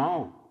that.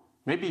 No,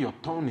 maybe your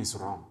tone is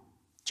wrong.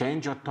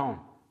 Change your tone.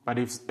 But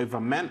if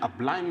a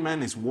blind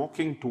man is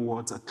walking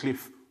towards a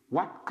cliff,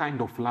 what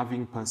kind of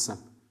loving person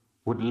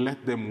would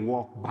let them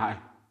walk by?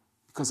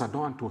 Because I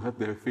don't want to hurt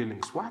their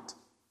feelings. What?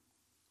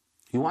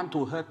 You want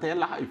to hurt their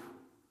life.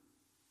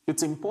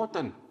 It's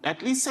important.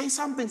 At least say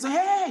something. Say,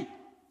 hey,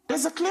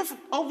 there's a cliff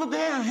over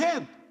there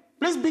ahead.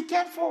 Please be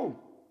careful.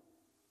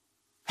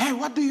 Hey,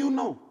 what do you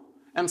know?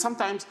 And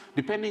sometimes,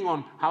 depending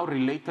on how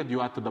related you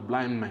are to the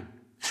blind man,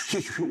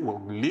 you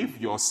will leave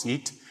your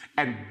seat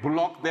and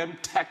block them,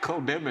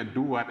 tackle them, and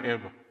do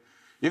whatever.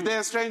 If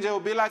they're a stranger, you'll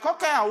be like,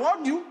 okay, I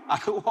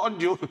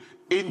warned you,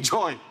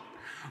 enjoy.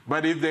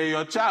 But if they're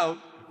your child,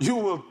 you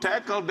will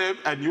tackle them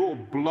and you will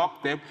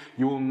block them.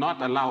 You will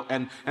not allow.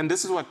 And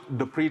this is what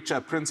the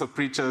preacher, Prince of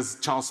Preachers,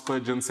 Charles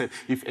Spurgeon said.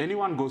 If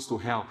anyone goes to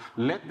hell,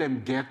 let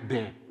them get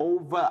there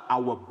over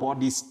our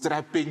bodies,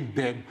 strapping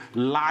them,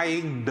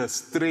 lying the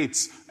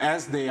streets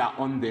as they are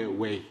on their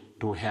way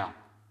to hell.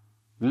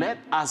 Let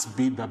us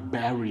be the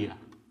barrier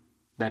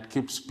that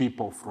keeps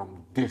people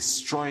from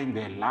destroying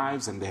their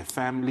lives and their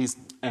families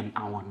and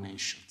our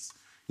nations.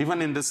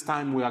 Even in this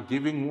time, we are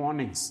giving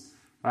warnings,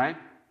 right?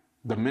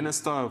 The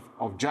Minister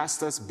of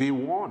Justice, be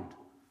warned.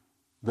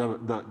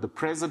 The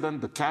President,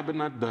 the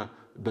Cabinet,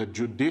 the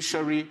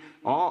Judiciary,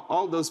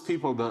 all those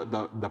people,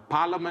 the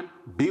Parliament,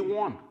 be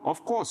warned.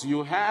 Of course,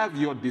 you have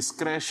your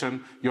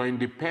discretion, your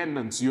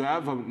independence, you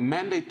have a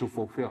mandate to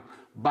fulfill.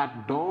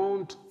 But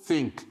don't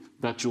think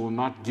that you will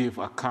not give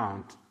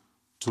account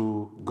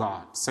to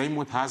God. Same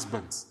with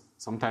husbands.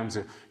 Sometimes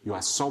you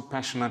are so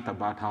passionate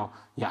about how,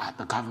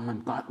 the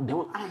government, God, they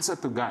will answer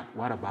to God.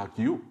 What about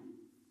you?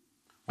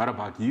 What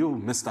about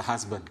you, Mr.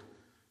 Husband?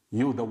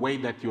 You, the way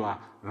that you are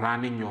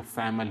running your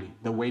family,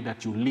 the way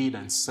that you lead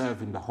and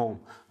serve in the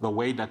home, the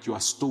way that you are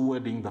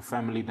stewarding the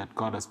family that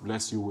God has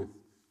blessed you with.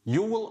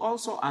 You will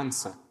also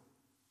answer.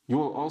 You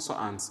will also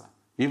answer.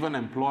 Even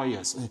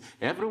employers,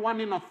 everyone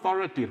in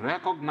authority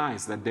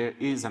recognize that there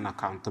is an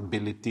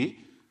accountability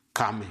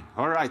coming.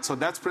 All right, so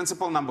that's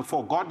principle number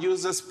 4. God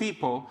uses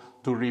people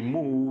to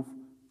remove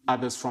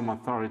others from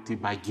authority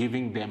by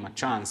giving them a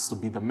chance to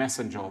be the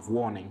messenger of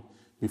warning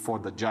before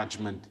the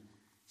judgment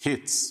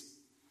hits.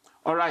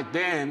 All right,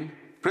 then,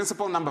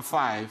 principle number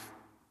 5,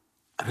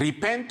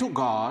 repent to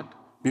God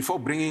before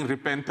bringing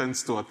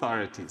repentance to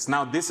authorities.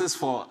 Now, this is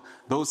for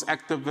those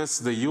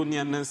activists, the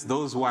unionists,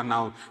 those who are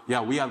now,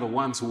 we are the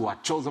ones who are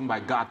chosen by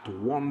God to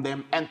warn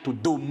them and to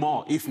do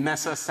more, if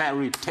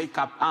necessary, take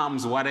up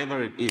arms,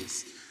 whatever it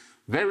is.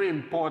 Very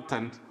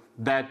important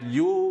that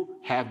you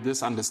have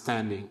this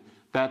understanding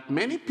that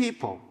many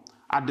people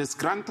are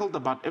disgruntled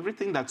about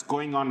everything that's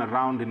going on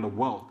around in the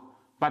world,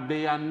 but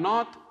they are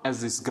not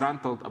as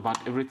disgruntled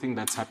about everything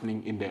that's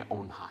happening in their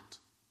own heart.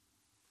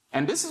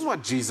 And this is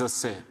what Jesus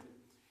said.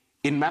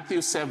 In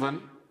Matthew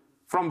 7,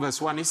 from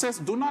verse 1, he says,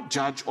 do not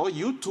judge, or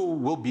you too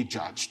will be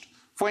judged.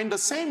 For in the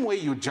same way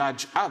you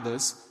judge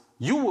others,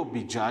 you will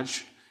be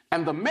judged,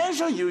 and the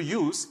measure you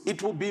use,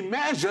 it will be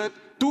measured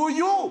to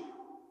you.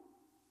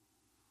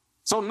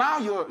 So now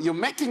you're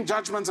making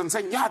judgments and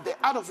saying, they're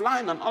out of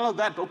line and all of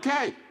that.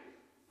 Okay.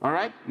 All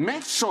right.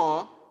 Make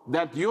sure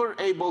that you're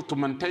able to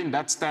maintain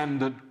that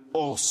standard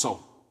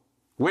also.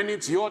 When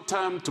it's your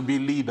turn to be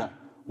leader,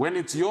 when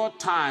it's your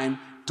time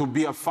to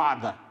be a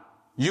father,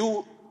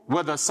 you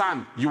were the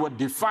son, you would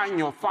define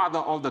your father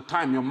all the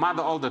time, your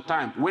mother all the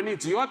time. When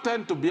it's your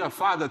turn to be a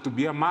father, to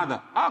be a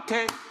mother,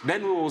 okay,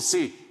 then we will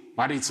see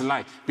what it's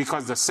like.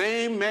 Because the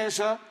same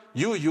measure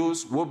you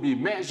use will be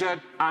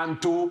measured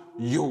unto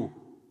you.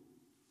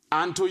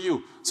 Unto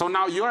you. So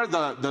now you're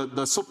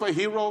the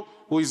superhero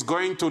who is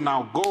going to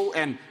now go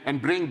and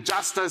bring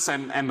justice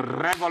and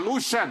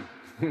revolution.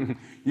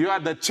 You are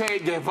the Che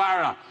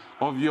Guevara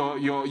of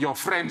your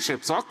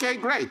friendships. Okay,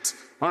 great.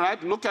 All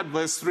right, look at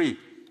verse 3.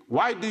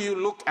 Why do you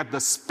look at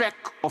the speck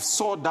of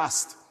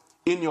sawdust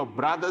in your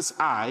brother's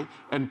eye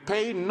and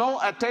pay no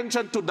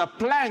attention to the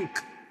plank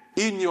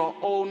in your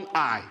own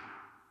eye?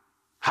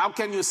 How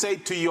can you say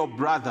to your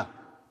brother,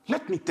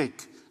 let me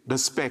take the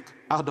speck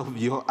out of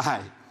your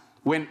eye,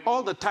 when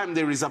all the time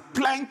there is a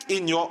plank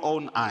in your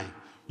own eye?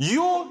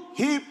 You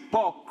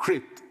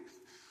hypocrite.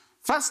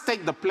 First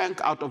take the plank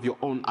out of your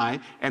own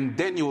eye, and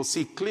then you will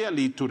see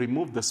clearly to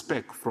remove the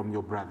speck from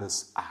your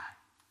brother's eye.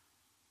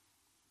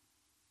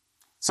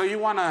 So you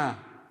want to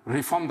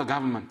reform the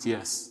government?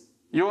 Yes.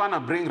 You want to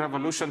bring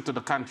revolution to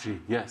the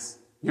country? Yes.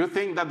 You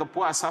think that the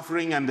poor are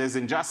suffering and there's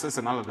injustice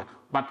and all of that.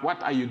 But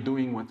what are you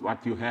doing with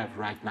what you have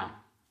right now?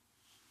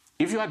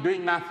 If you are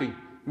doing nothing,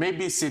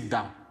 maybe sit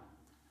down.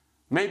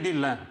 Maybe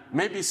learn.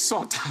 Maybe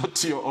sort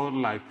out your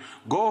own life.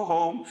 Go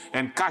home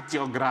and cut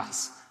your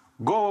grass.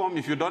 Go home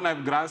if you don't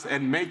have grass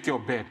and make your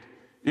bed.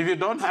 If you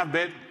don't have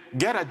bed,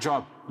 get a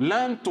job.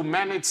 Learn to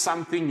manage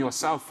something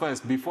yourself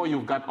first before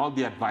you've got all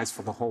the advice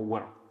for the whole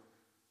world.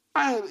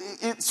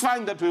 It's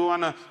fine that we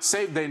want to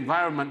save the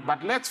environment,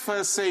 but let's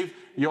first save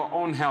your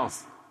own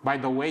health by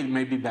the way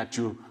maybe that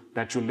you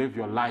live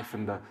your life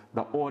and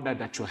the order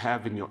that you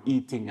have in your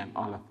eating and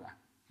all of that.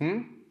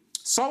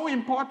 So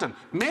important.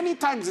 Many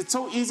times it's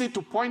so easy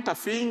to point a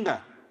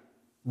finger.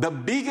 The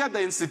bigger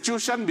the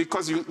institution,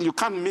 because you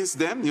can't miss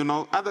them,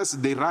 others,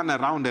 they run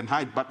around and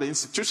hide, but the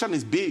institution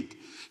is big.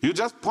 You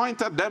just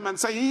point at them and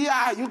say,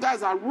 you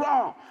guys are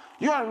wrong.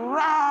 You're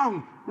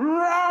wrong.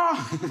 Wrong.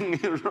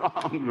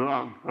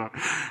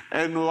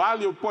 And while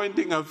you're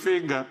pointing a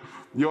finger,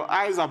 your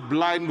eyes are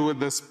blind with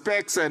the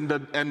specks and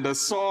the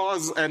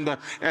saws and the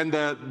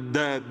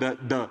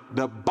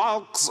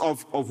bulks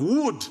of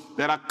wood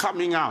that are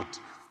coming out.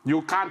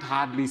 You can't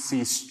hardly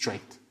see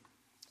straight.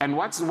 And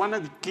what's one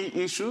of the key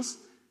issues?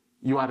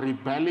 You are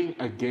rebelling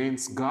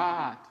against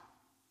God.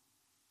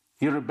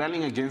 You're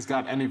rebelling against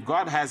God. And if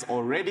God has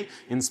already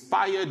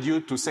inspired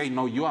you to say,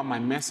 no, you are my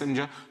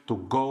messenger, to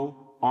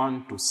go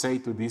on to say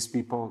to these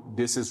people,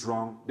 this is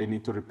wrong, they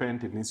need to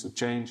repent, it needs to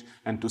change,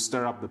 and to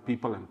stir up the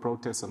people and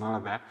protest and all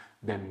of that,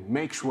 then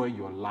make sure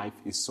your life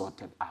is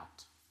sorted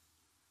out.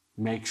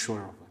 Make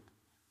sure of it.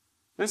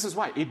 This is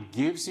why it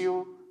gives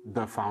you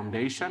the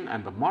foundation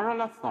and the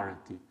moral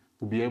authority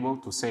to be able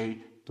to say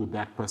to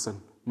that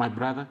person, my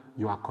brother,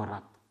 you are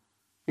corrupt.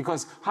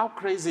 Because how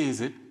crazy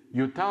is it?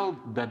 You tell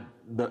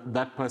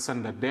that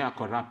person that they are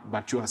corrupt,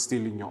 but you are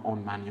stealing your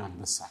own money on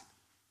the side.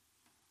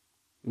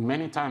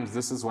 Many times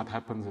this is what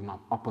happens in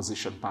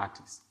opposition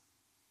parties.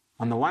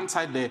 On the one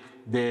side,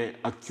 they're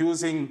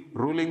accusing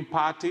ruling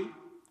party,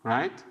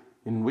 right,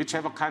 in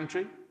whichever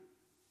country.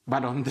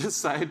 But on this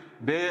side,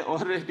 they're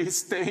already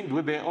stained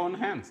with their own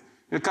hands.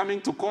 They're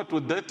coming to court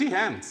with dirty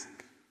hands,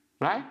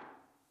 right?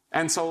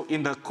 And so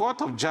in the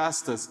court of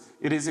justice,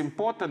 it is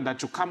important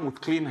that you come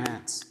with clean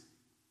hands.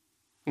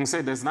 And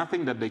say, there's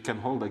nothing that they can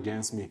hold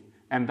against me.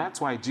 And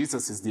that's why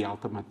Jesus is the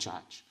ultimate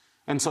judge.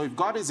 And so if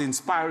God is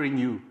inspiring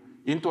you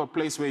into a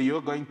place where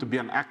you're going to be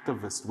an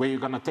activist, where you're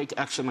going to take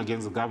action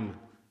against the government,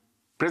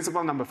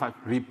 principle number 5,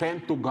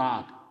 repent to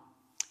God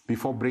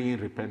before bringing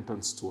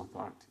repentance to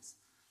authorities.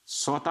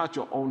 Sort out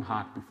your own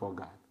heart before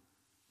God.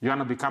 You want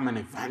to become an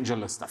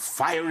evangelist, a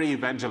fiery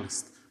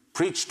evangelist.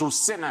 Preach to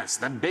sinners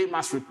that they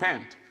must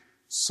repent.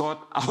 Sort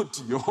out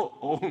your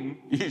own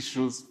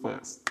issues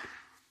first.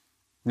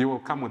 You will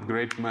come with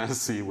great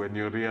mercy when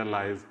you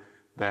realize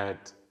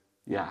that,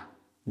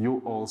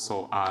 you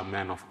also are a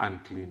man of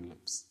unclean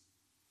lips.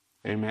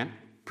 Amen?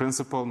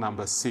 Principle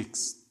number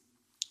 6.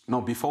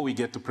 No, before we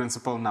get to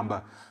principle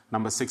number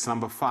 6,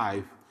 number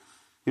 5,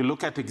 you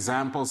look at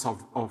examples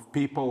of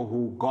people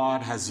who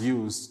God has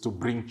used to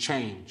bring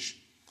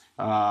change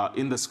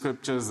in the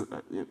scriptures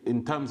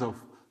in terms of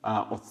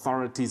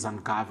authorities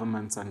and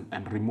governments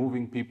and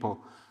removing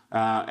people.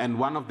 And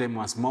one of them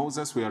was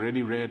Moses. We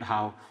already read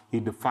how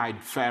he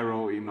defied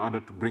Pharaoh in order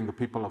to bring the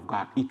people of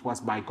God. It was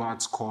by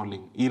God's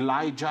calling.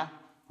 Elijah,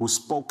 who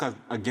spoke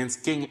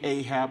against King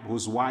Ahab,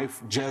 whose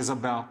wife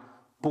Jezebel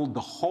pulled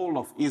the whole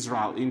of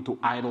Israel into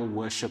idol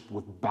worship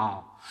with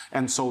Baal.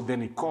 And so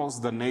then he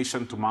calls the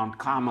nation to Mount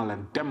Carmel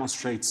and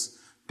demonstrates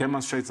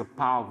the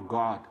power of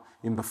God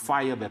in the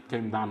fire that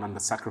came down on the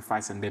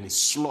sacrifice, and then he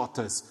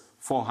slaughters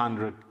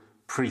 400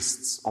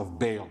 priests of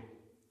Baal.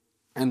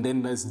 And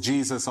then there's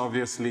Jesus,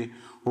 obviously,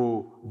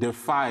 who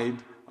defied,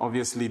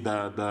 obviously,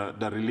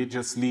 the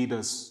religious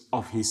leaders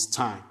of his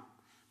time.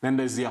 Then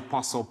there's the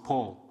Apostle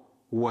Paul,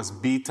 who was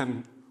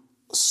beaten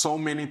so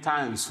many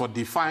times for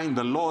defying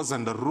the laws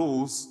and the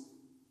rules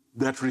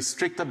that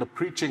restricted the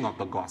preaching of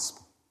the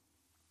gospel.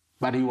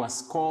 But he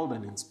was called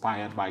and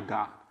inspired by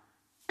God.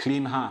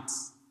 Clean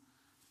hearts,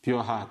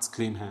 pure hearts,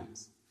 clean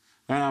hands.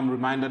 And I'm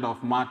reminded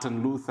of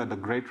Martin Luther, the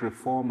great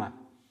reformer,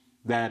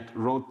 that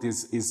wrote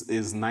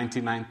his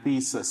 99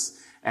 Theses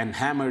and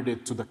hammered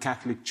it to the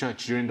Catholic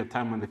Church during the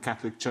time when the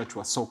Catholic Church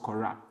was so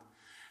corrupt.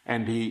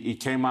 And he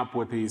came up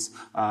with his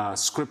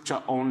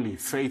scripture only,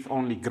 faith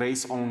only,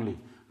 grace only.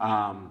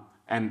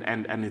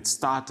 And it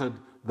started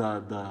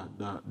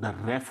the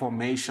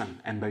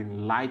Reformation and the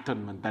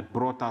Enlightenment that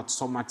brought out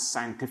so much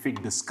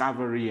scientific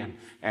discovery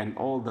and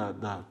all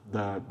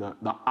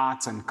the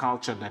arts and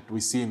culture that we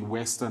see in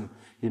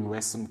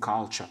Western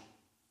culture.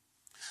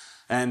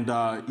 And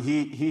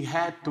he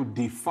had to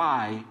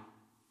defy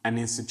an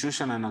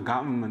institution and a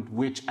government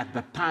which at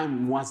the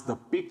time was the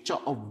picture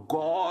of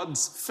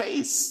God's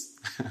face.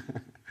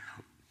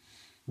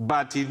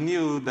 But he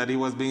knew that he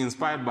was being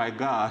inspired by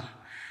God,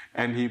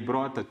 and he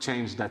brought a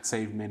change that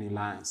saved many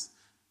lives.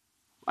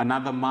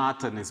 Another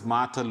Martin is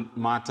Martin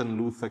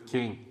Luther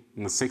King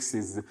in the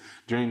 60s,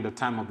 during the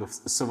time of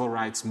the civil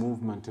rights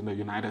movement in the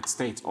United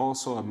States,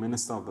 also a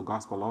minister of the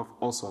gospel,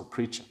 also a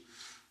preacher.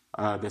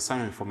 There's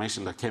some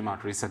information that came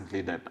out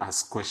recently that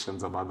asked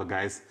questions about the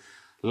guy's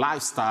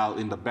lifestyle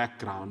in the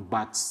background,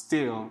 but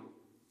still,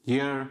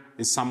 here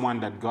is someone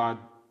that God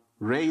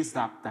raised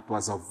up that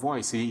was a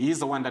voice. He is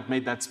the one that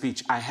made that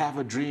speech. I have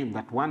a dream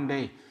that one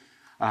day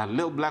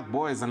little black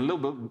boys and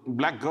little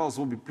black girls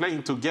will be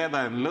playing together,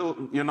 and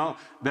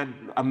that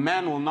a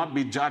man will not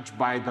be judged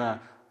by the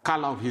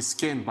color of his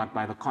skin, but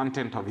by the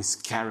content of his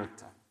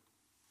character.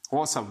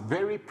 Awesome.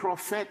 Very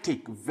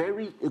prophetic,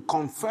 very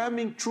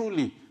confirming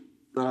truly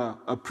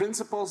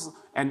principles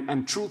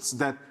and truths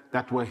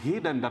that were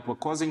hidden, that were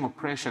causing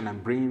oppression,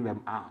 and bringing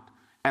them out.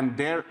 And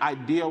their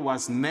idea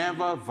was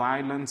never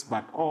violence,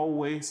 but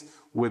always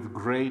with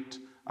great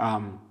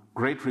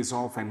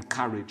resolve and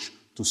courage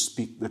to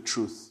speak the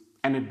truth.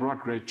 And it brought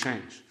great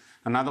change.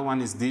 Another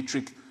one is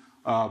Dietrich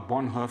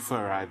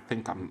Bonhoeffer. I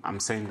think I'm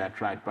saying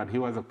that right. But he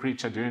was a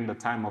preacher during the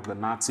time of the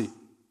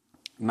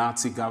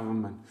Nazi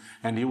government.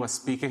 And he was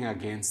speaking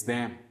against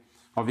them.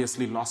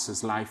 Obviously lost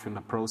his life in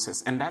the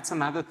process. And that's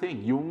another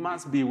thing. You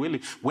must be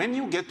willing. When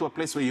you get to a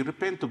place where you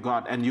repent to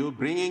God and you're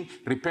bringing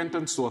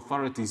repentance to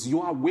authorities,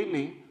 you are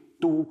willing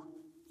to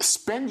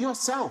spend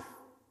yourself.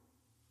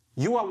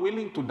 You are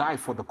willing to die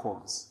for the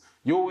cause.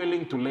 You're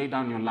willing to lay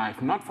down your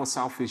life, not for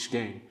selfish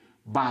gain,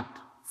 but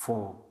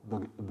for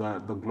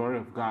the glory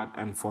of God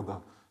and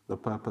for the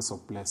purpose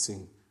of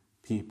blessing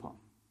people.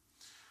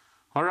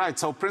 All right,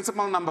 so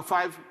principle number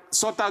 5,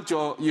 sort out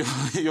your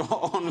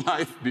own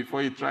life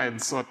before you try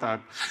and sort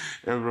out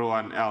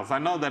everyone else. I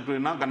know that we're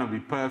not going to be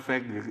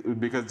perfect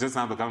because just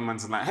now the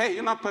government's like, hey,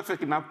 you're not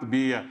perfect enough to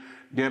be here,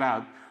 get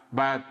out.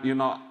 But,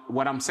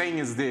 what I'm saying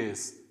is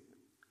this,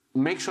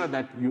 make sure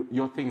that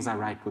your things are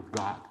right with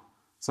God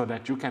so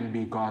that you can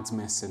be God's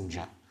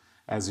messenger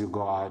as you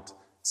go out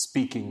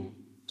speaking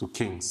to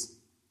kings.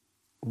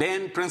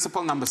 Then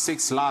principle number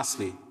 6,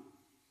 lastly,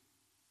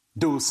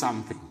 do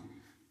something.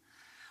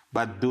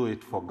 But do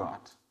it for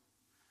God.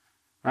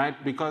 Right?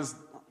 Because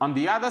on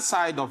the other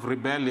side of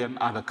rebellion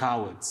are the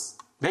cowards.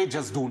 They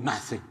just do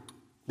nothing.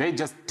 They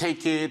just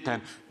take it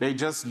and they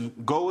just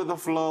go with the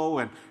flow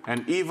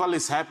and evil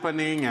is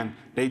happening and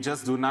they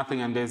just do nothing.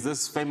 And there's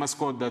this famous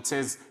quote that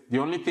says, the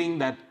only thing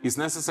that is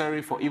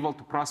necessary for evil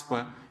to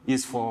prosper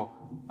is for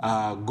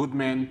good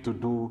men to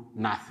do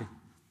nothing.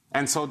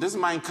 And so this is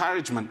my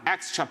encouragement.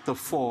 Acts chapter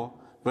 4,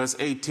 verse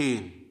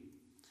 18.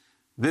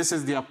 This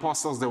is the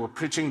apostles that were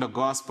preaching the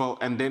gospel,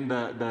 and then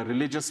the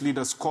religious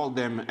leaders called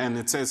them, and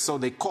it says, so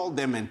they called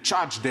them and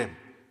charged them.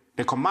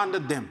 They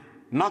commanded them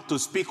not to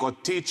speak or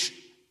teach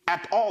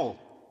at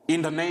all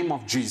in the name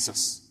of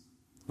Jesus.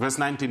 Verse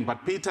 19,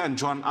 but Peter and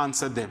John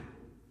answered them,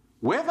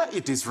 whether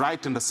it is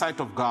right in the sight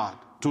of God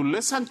to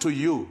listen to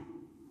you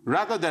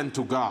rather than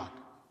to God,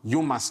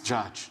 you must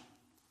judge.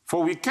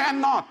 For we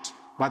cannot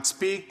but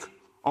speak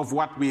of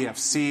what we have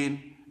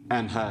seen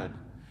and heard.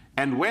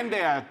 And when they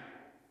had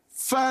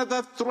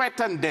further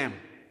threatened them,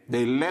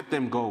 they let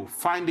them go,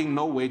 finding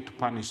no way to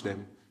punish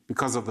them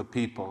because of the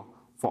people,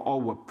 for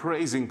all were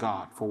praising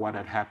God for what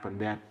had happened.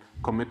 They had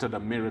committed a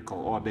miracle,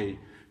 or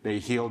they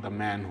healed a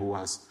man who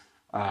was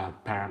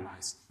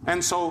paralyzed.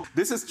 And so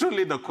this is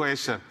truly the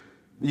question.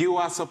 You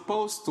are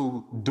supposed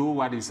to do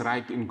what is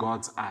right in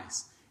God's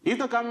eyes. If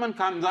the government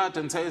comes out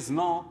and says,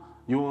 no,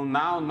 you will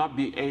now not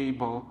be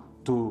able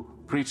to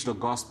preach the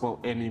gospel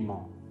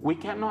anymore, we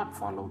cannot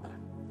follow that.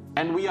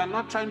 And we are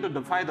not trying to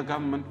defy the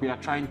government, we are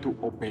trying to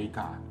obey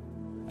God.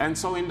 And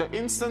so in the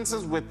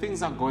instances where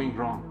things are going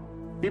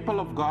wrong,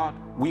 people of God,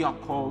 we are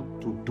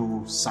called to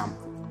do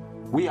something.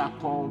 We are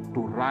called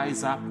to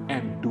rise up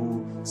and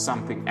do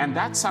something. And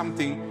that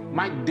something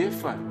might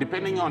differ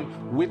depending on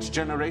which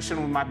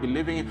generation we might be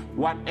living in,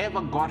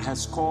 whatever God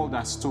has called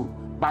us to.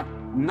 But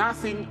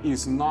nothing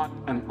is not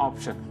an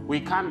option.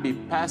 We can't be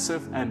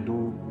passive and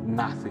do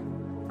nothing,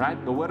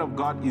 right? The Word of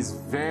God is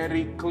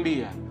very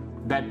clear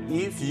that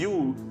if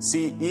you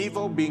see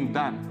evil being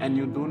done and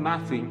you do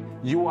nothing,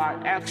 you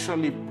are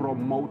actually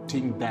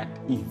promoting that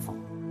evil.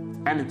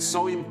 And it's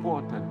so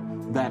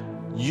important that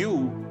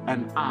you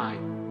and I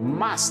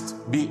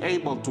must be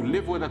able to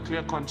live with a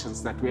clear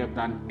conscience that we have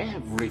done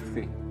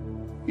everything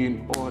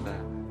in order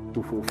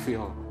to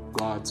fulfill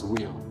God's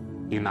will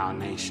in our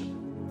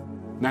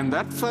nation. And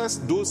that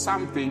first do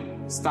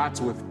something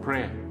starts with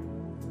prayer.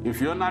 If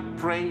you're not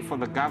praying for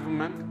the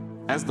government,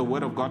 as the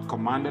Word of God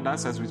commanded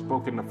us, as we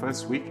spoke in the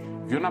first week,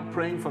 if you're not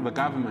praying for the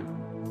government,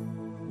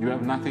 you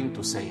have nothing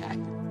to say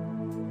either.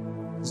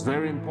 It's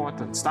very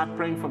important. Start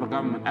praying for the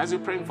government. As you're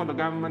praying for the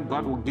government,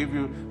 God will give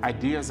you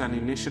ideas and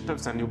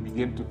initiatives and you'll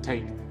begin to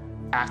take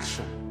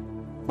action.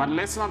 But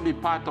let's not be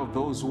part of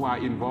those who are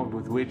involved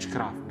with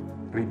witchcraft,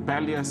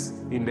 rebellious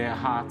in their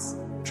hearts,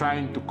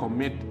 trying to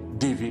commit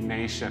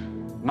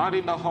divination. Not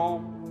in the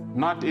home,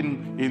 not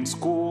in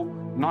school,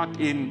 not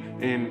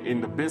in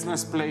the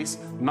business place,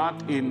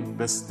 not in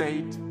the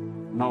state.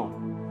 No.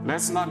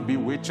 Let's not be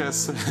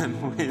witches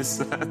and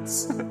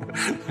wizards.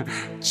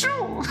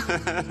 Choo!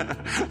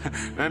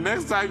 The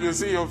next time you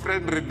see your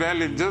friend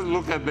rebelling, just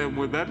look at them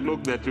with that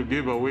look that you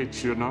give a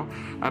witch,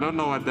 I don't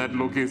know what that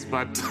look is,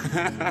 but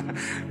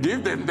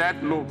give them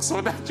that look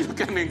so that you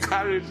can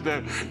encourage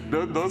them.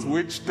 Those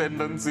witch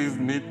tendencies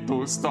need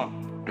to stop.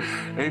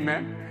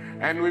 Amen?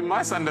 And we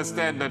must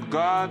understand that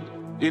God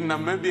in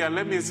Namibia,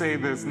 let me say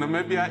this,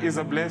 Namibia is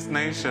a blessed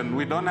nation.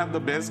 We don't have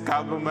the best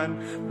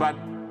government, but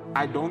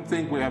I don't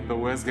think we have the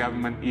worst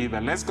government either.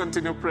 Let's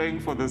continue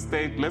praying for the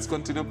state. Let's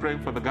continue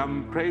praying for the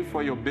government. Pray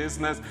for your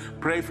business.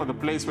 Pray for the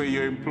place where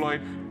you're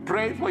employed.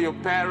 Pray for your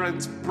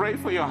parents. Pray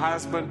for your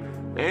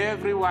husband.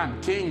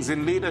 Everyone, kings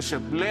in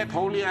leadership, let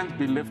holy hands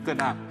be lifted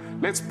up.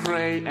 Let's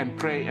pray and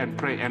pray and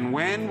pray. And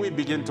when we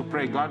begin to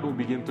pray, God will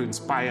begin to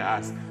inspire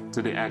us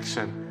to the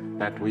action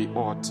that we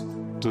ought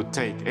to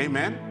take.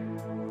 Amen?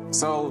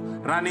 So,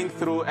 running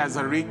through as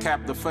a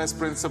recap, the first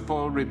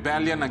principle,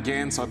 rebellion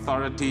against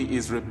authority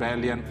is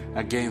rebellion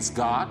against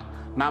God.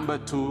 Number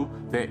 2,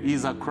 there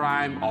is a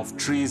crime of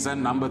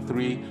treason. Number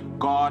 3,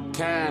 God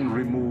can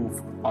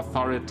remove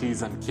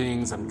authorities and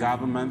kings and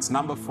governments.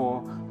 Number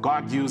 4,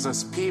 God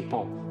uses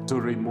people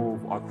to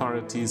remove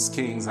authorities,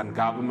 kings, and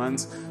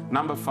governments.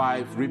 Number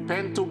 5,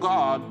 repent to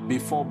God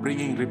before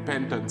bringing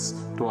repentance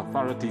to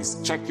authorities.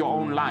 Check your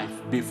own life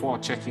before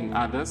checking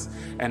others.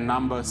 And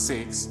number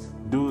 6,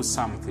 do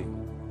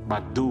something,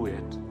 but do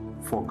it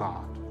for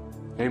God.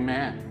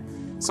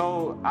 Amen.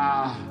 So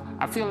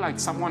I feel like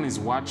someone is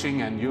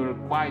watching and you're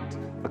quite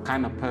the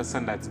kind of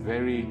person that's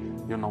very,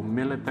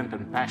 militant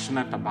and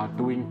passionate about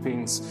doing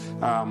things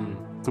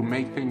to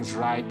make things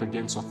right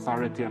against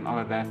authority and all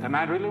of that. And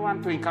I really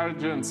want to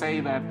encourage you and say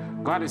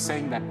that God is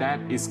saying that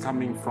is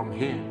coming from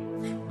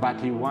Him, but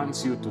He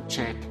wants you to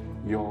check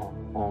your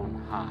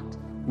own heart.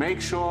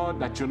 Make sure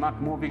that you're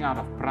not moving out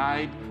of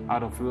pride,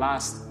 out of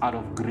lust, out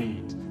of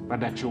greed, but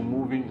that you're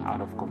moving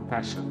out of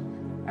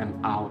compassion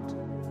and out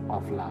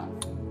of love.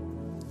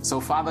 So,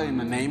 Father, in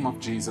the name of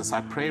Jesus,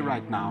 I pray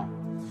right now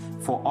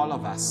for all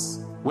of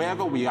us,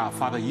 wherever we are,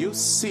 Father, you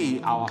see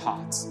our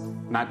hearts.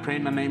 And I pray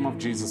in the name of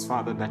Jesus,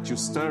 Father, that you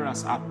stir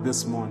us up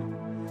this morning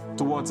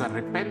towards a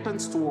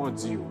repentance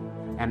towards you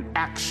and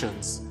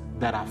actions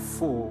that are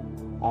full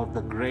of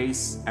the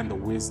grace and the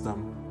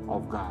wisdom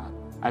of God.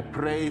 I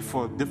pray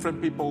for different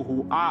people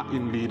who are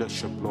in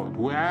leadership, Lord,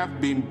 who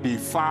have been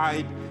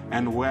defied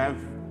and who have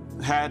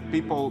had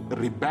people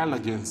rebel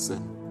against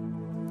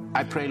them.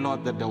 I pray,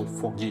 Lord, that they'll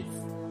forgive,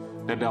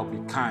 that they'll be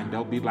kind.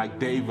 They'll be like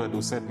David,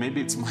 who said,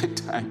 maybe it's my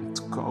time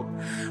to go.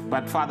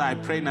 But Father, I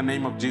pray in the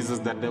name of Jesus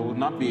that there will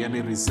not be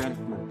any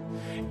resentment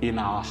in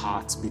our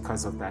hearts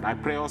because of that. I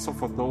pray also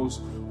for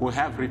those who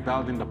have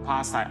rebelled in the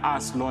past. I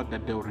ask, Lord,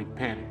 that they'll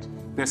repent.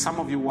 There's some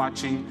of you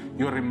watching,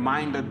 you're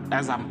reminded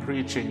as I'm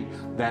preaching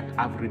that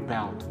I've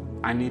rebelled.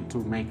 I need to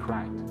make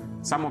right.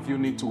 Some of you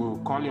need to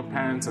call your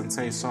parents and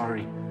say,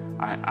 sorry,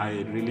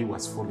 I really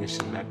was foolish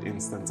in that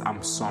instance.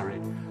 I'm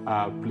sorry.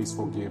 Please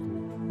forgive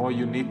me. Or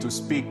you need to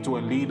speak to a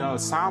leader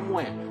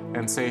somewhere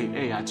and say,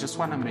 hey, I just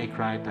want to make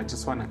right. I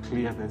just want to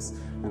clear this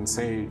and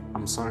say,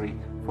 I'm sorry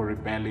for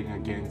rebelling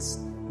against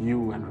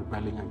you and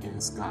rebelling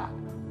against God.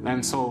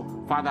 And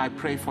so, Father, I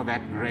pray for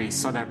that grace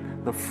so that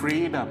the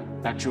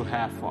freedom that you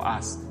have for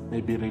us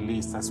may be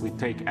released as we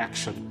take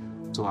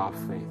action to our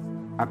faith.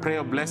 I pray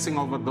a blessing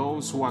over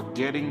those who are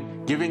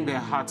giving their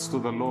hearts to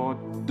the Lord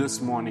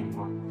this morning,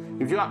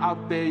 Lord. If you are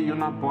out there, you're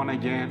not born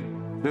again,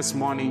 this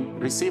morning,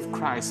 receive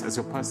Christ as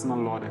your personal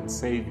Lord and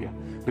Savior.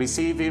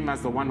 Receive Him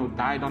as the one who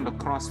died on the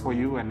cross for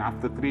you and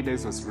after 3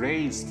 days was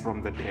raised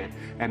from the dead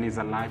and is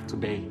alive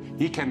today.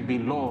 He can be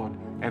Lord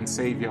and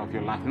Savior of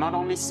your life. Not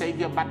only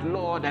Savior, but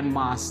Lord and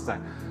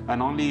Master.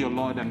 And only your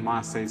Lord and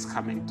Master is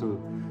coming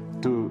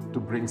to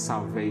bring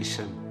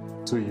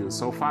salvation to you.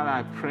 So, Father,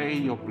 I pray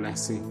your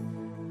blessing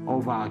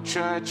over our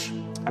church.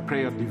 I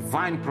pray your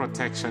divine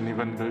protection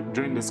even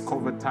during this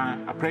COVID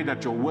time. I pray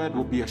that your word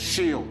will be a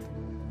shield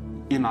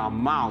in our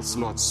mouths,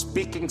 Lord,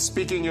 speaking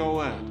your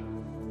word,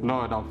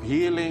 Lord, of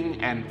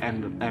healing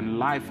and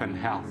life and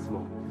health,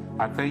 Lord.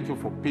 I thank you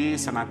for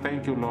peace, and I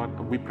thank you, Lord.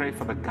 We pray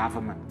for the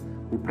government.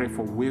 We pray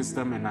for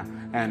wisdom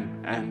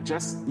and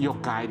just your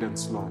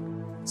guidance, Lord,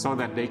 so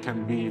that they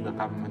can be the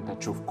government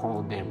that you've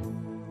called them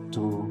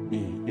to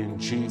be. In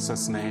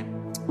Jesus'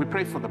 name. We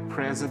pray for the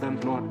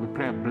president, Lord. We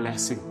pray a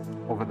blessing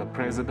over the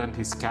president,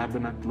 his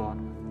cabinet, Lord.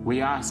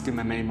 We ask in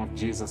the name of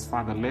Jesus,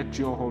 Father, let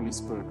your Holy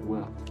Spirit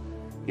work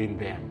in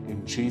them.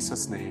 In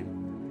Jesus'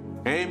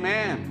 name.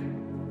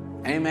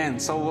 Amen. Amen.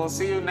 So we'll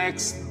see you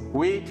next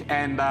week,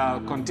 and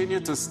continue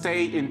to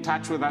stay in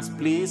touch with us.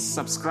 Please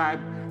subscribe.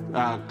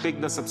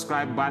 Click the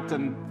subscribe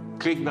button.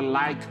 Click the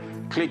like.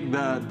 Click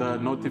the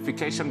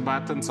notification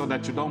button so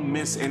that you don't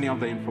miss any of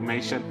the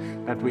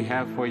information that we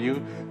have for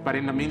you. But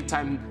in the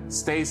meantime,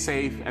 stay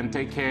safe and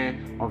take care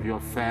of your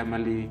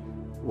family.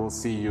 We'll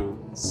see you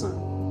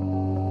soon.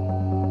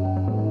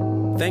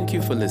 Thank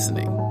you for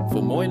listening.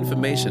 For more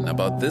information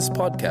about this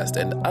podcast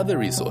and other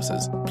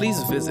resources,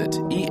 please visit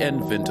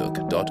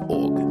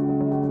enwindhoek.org.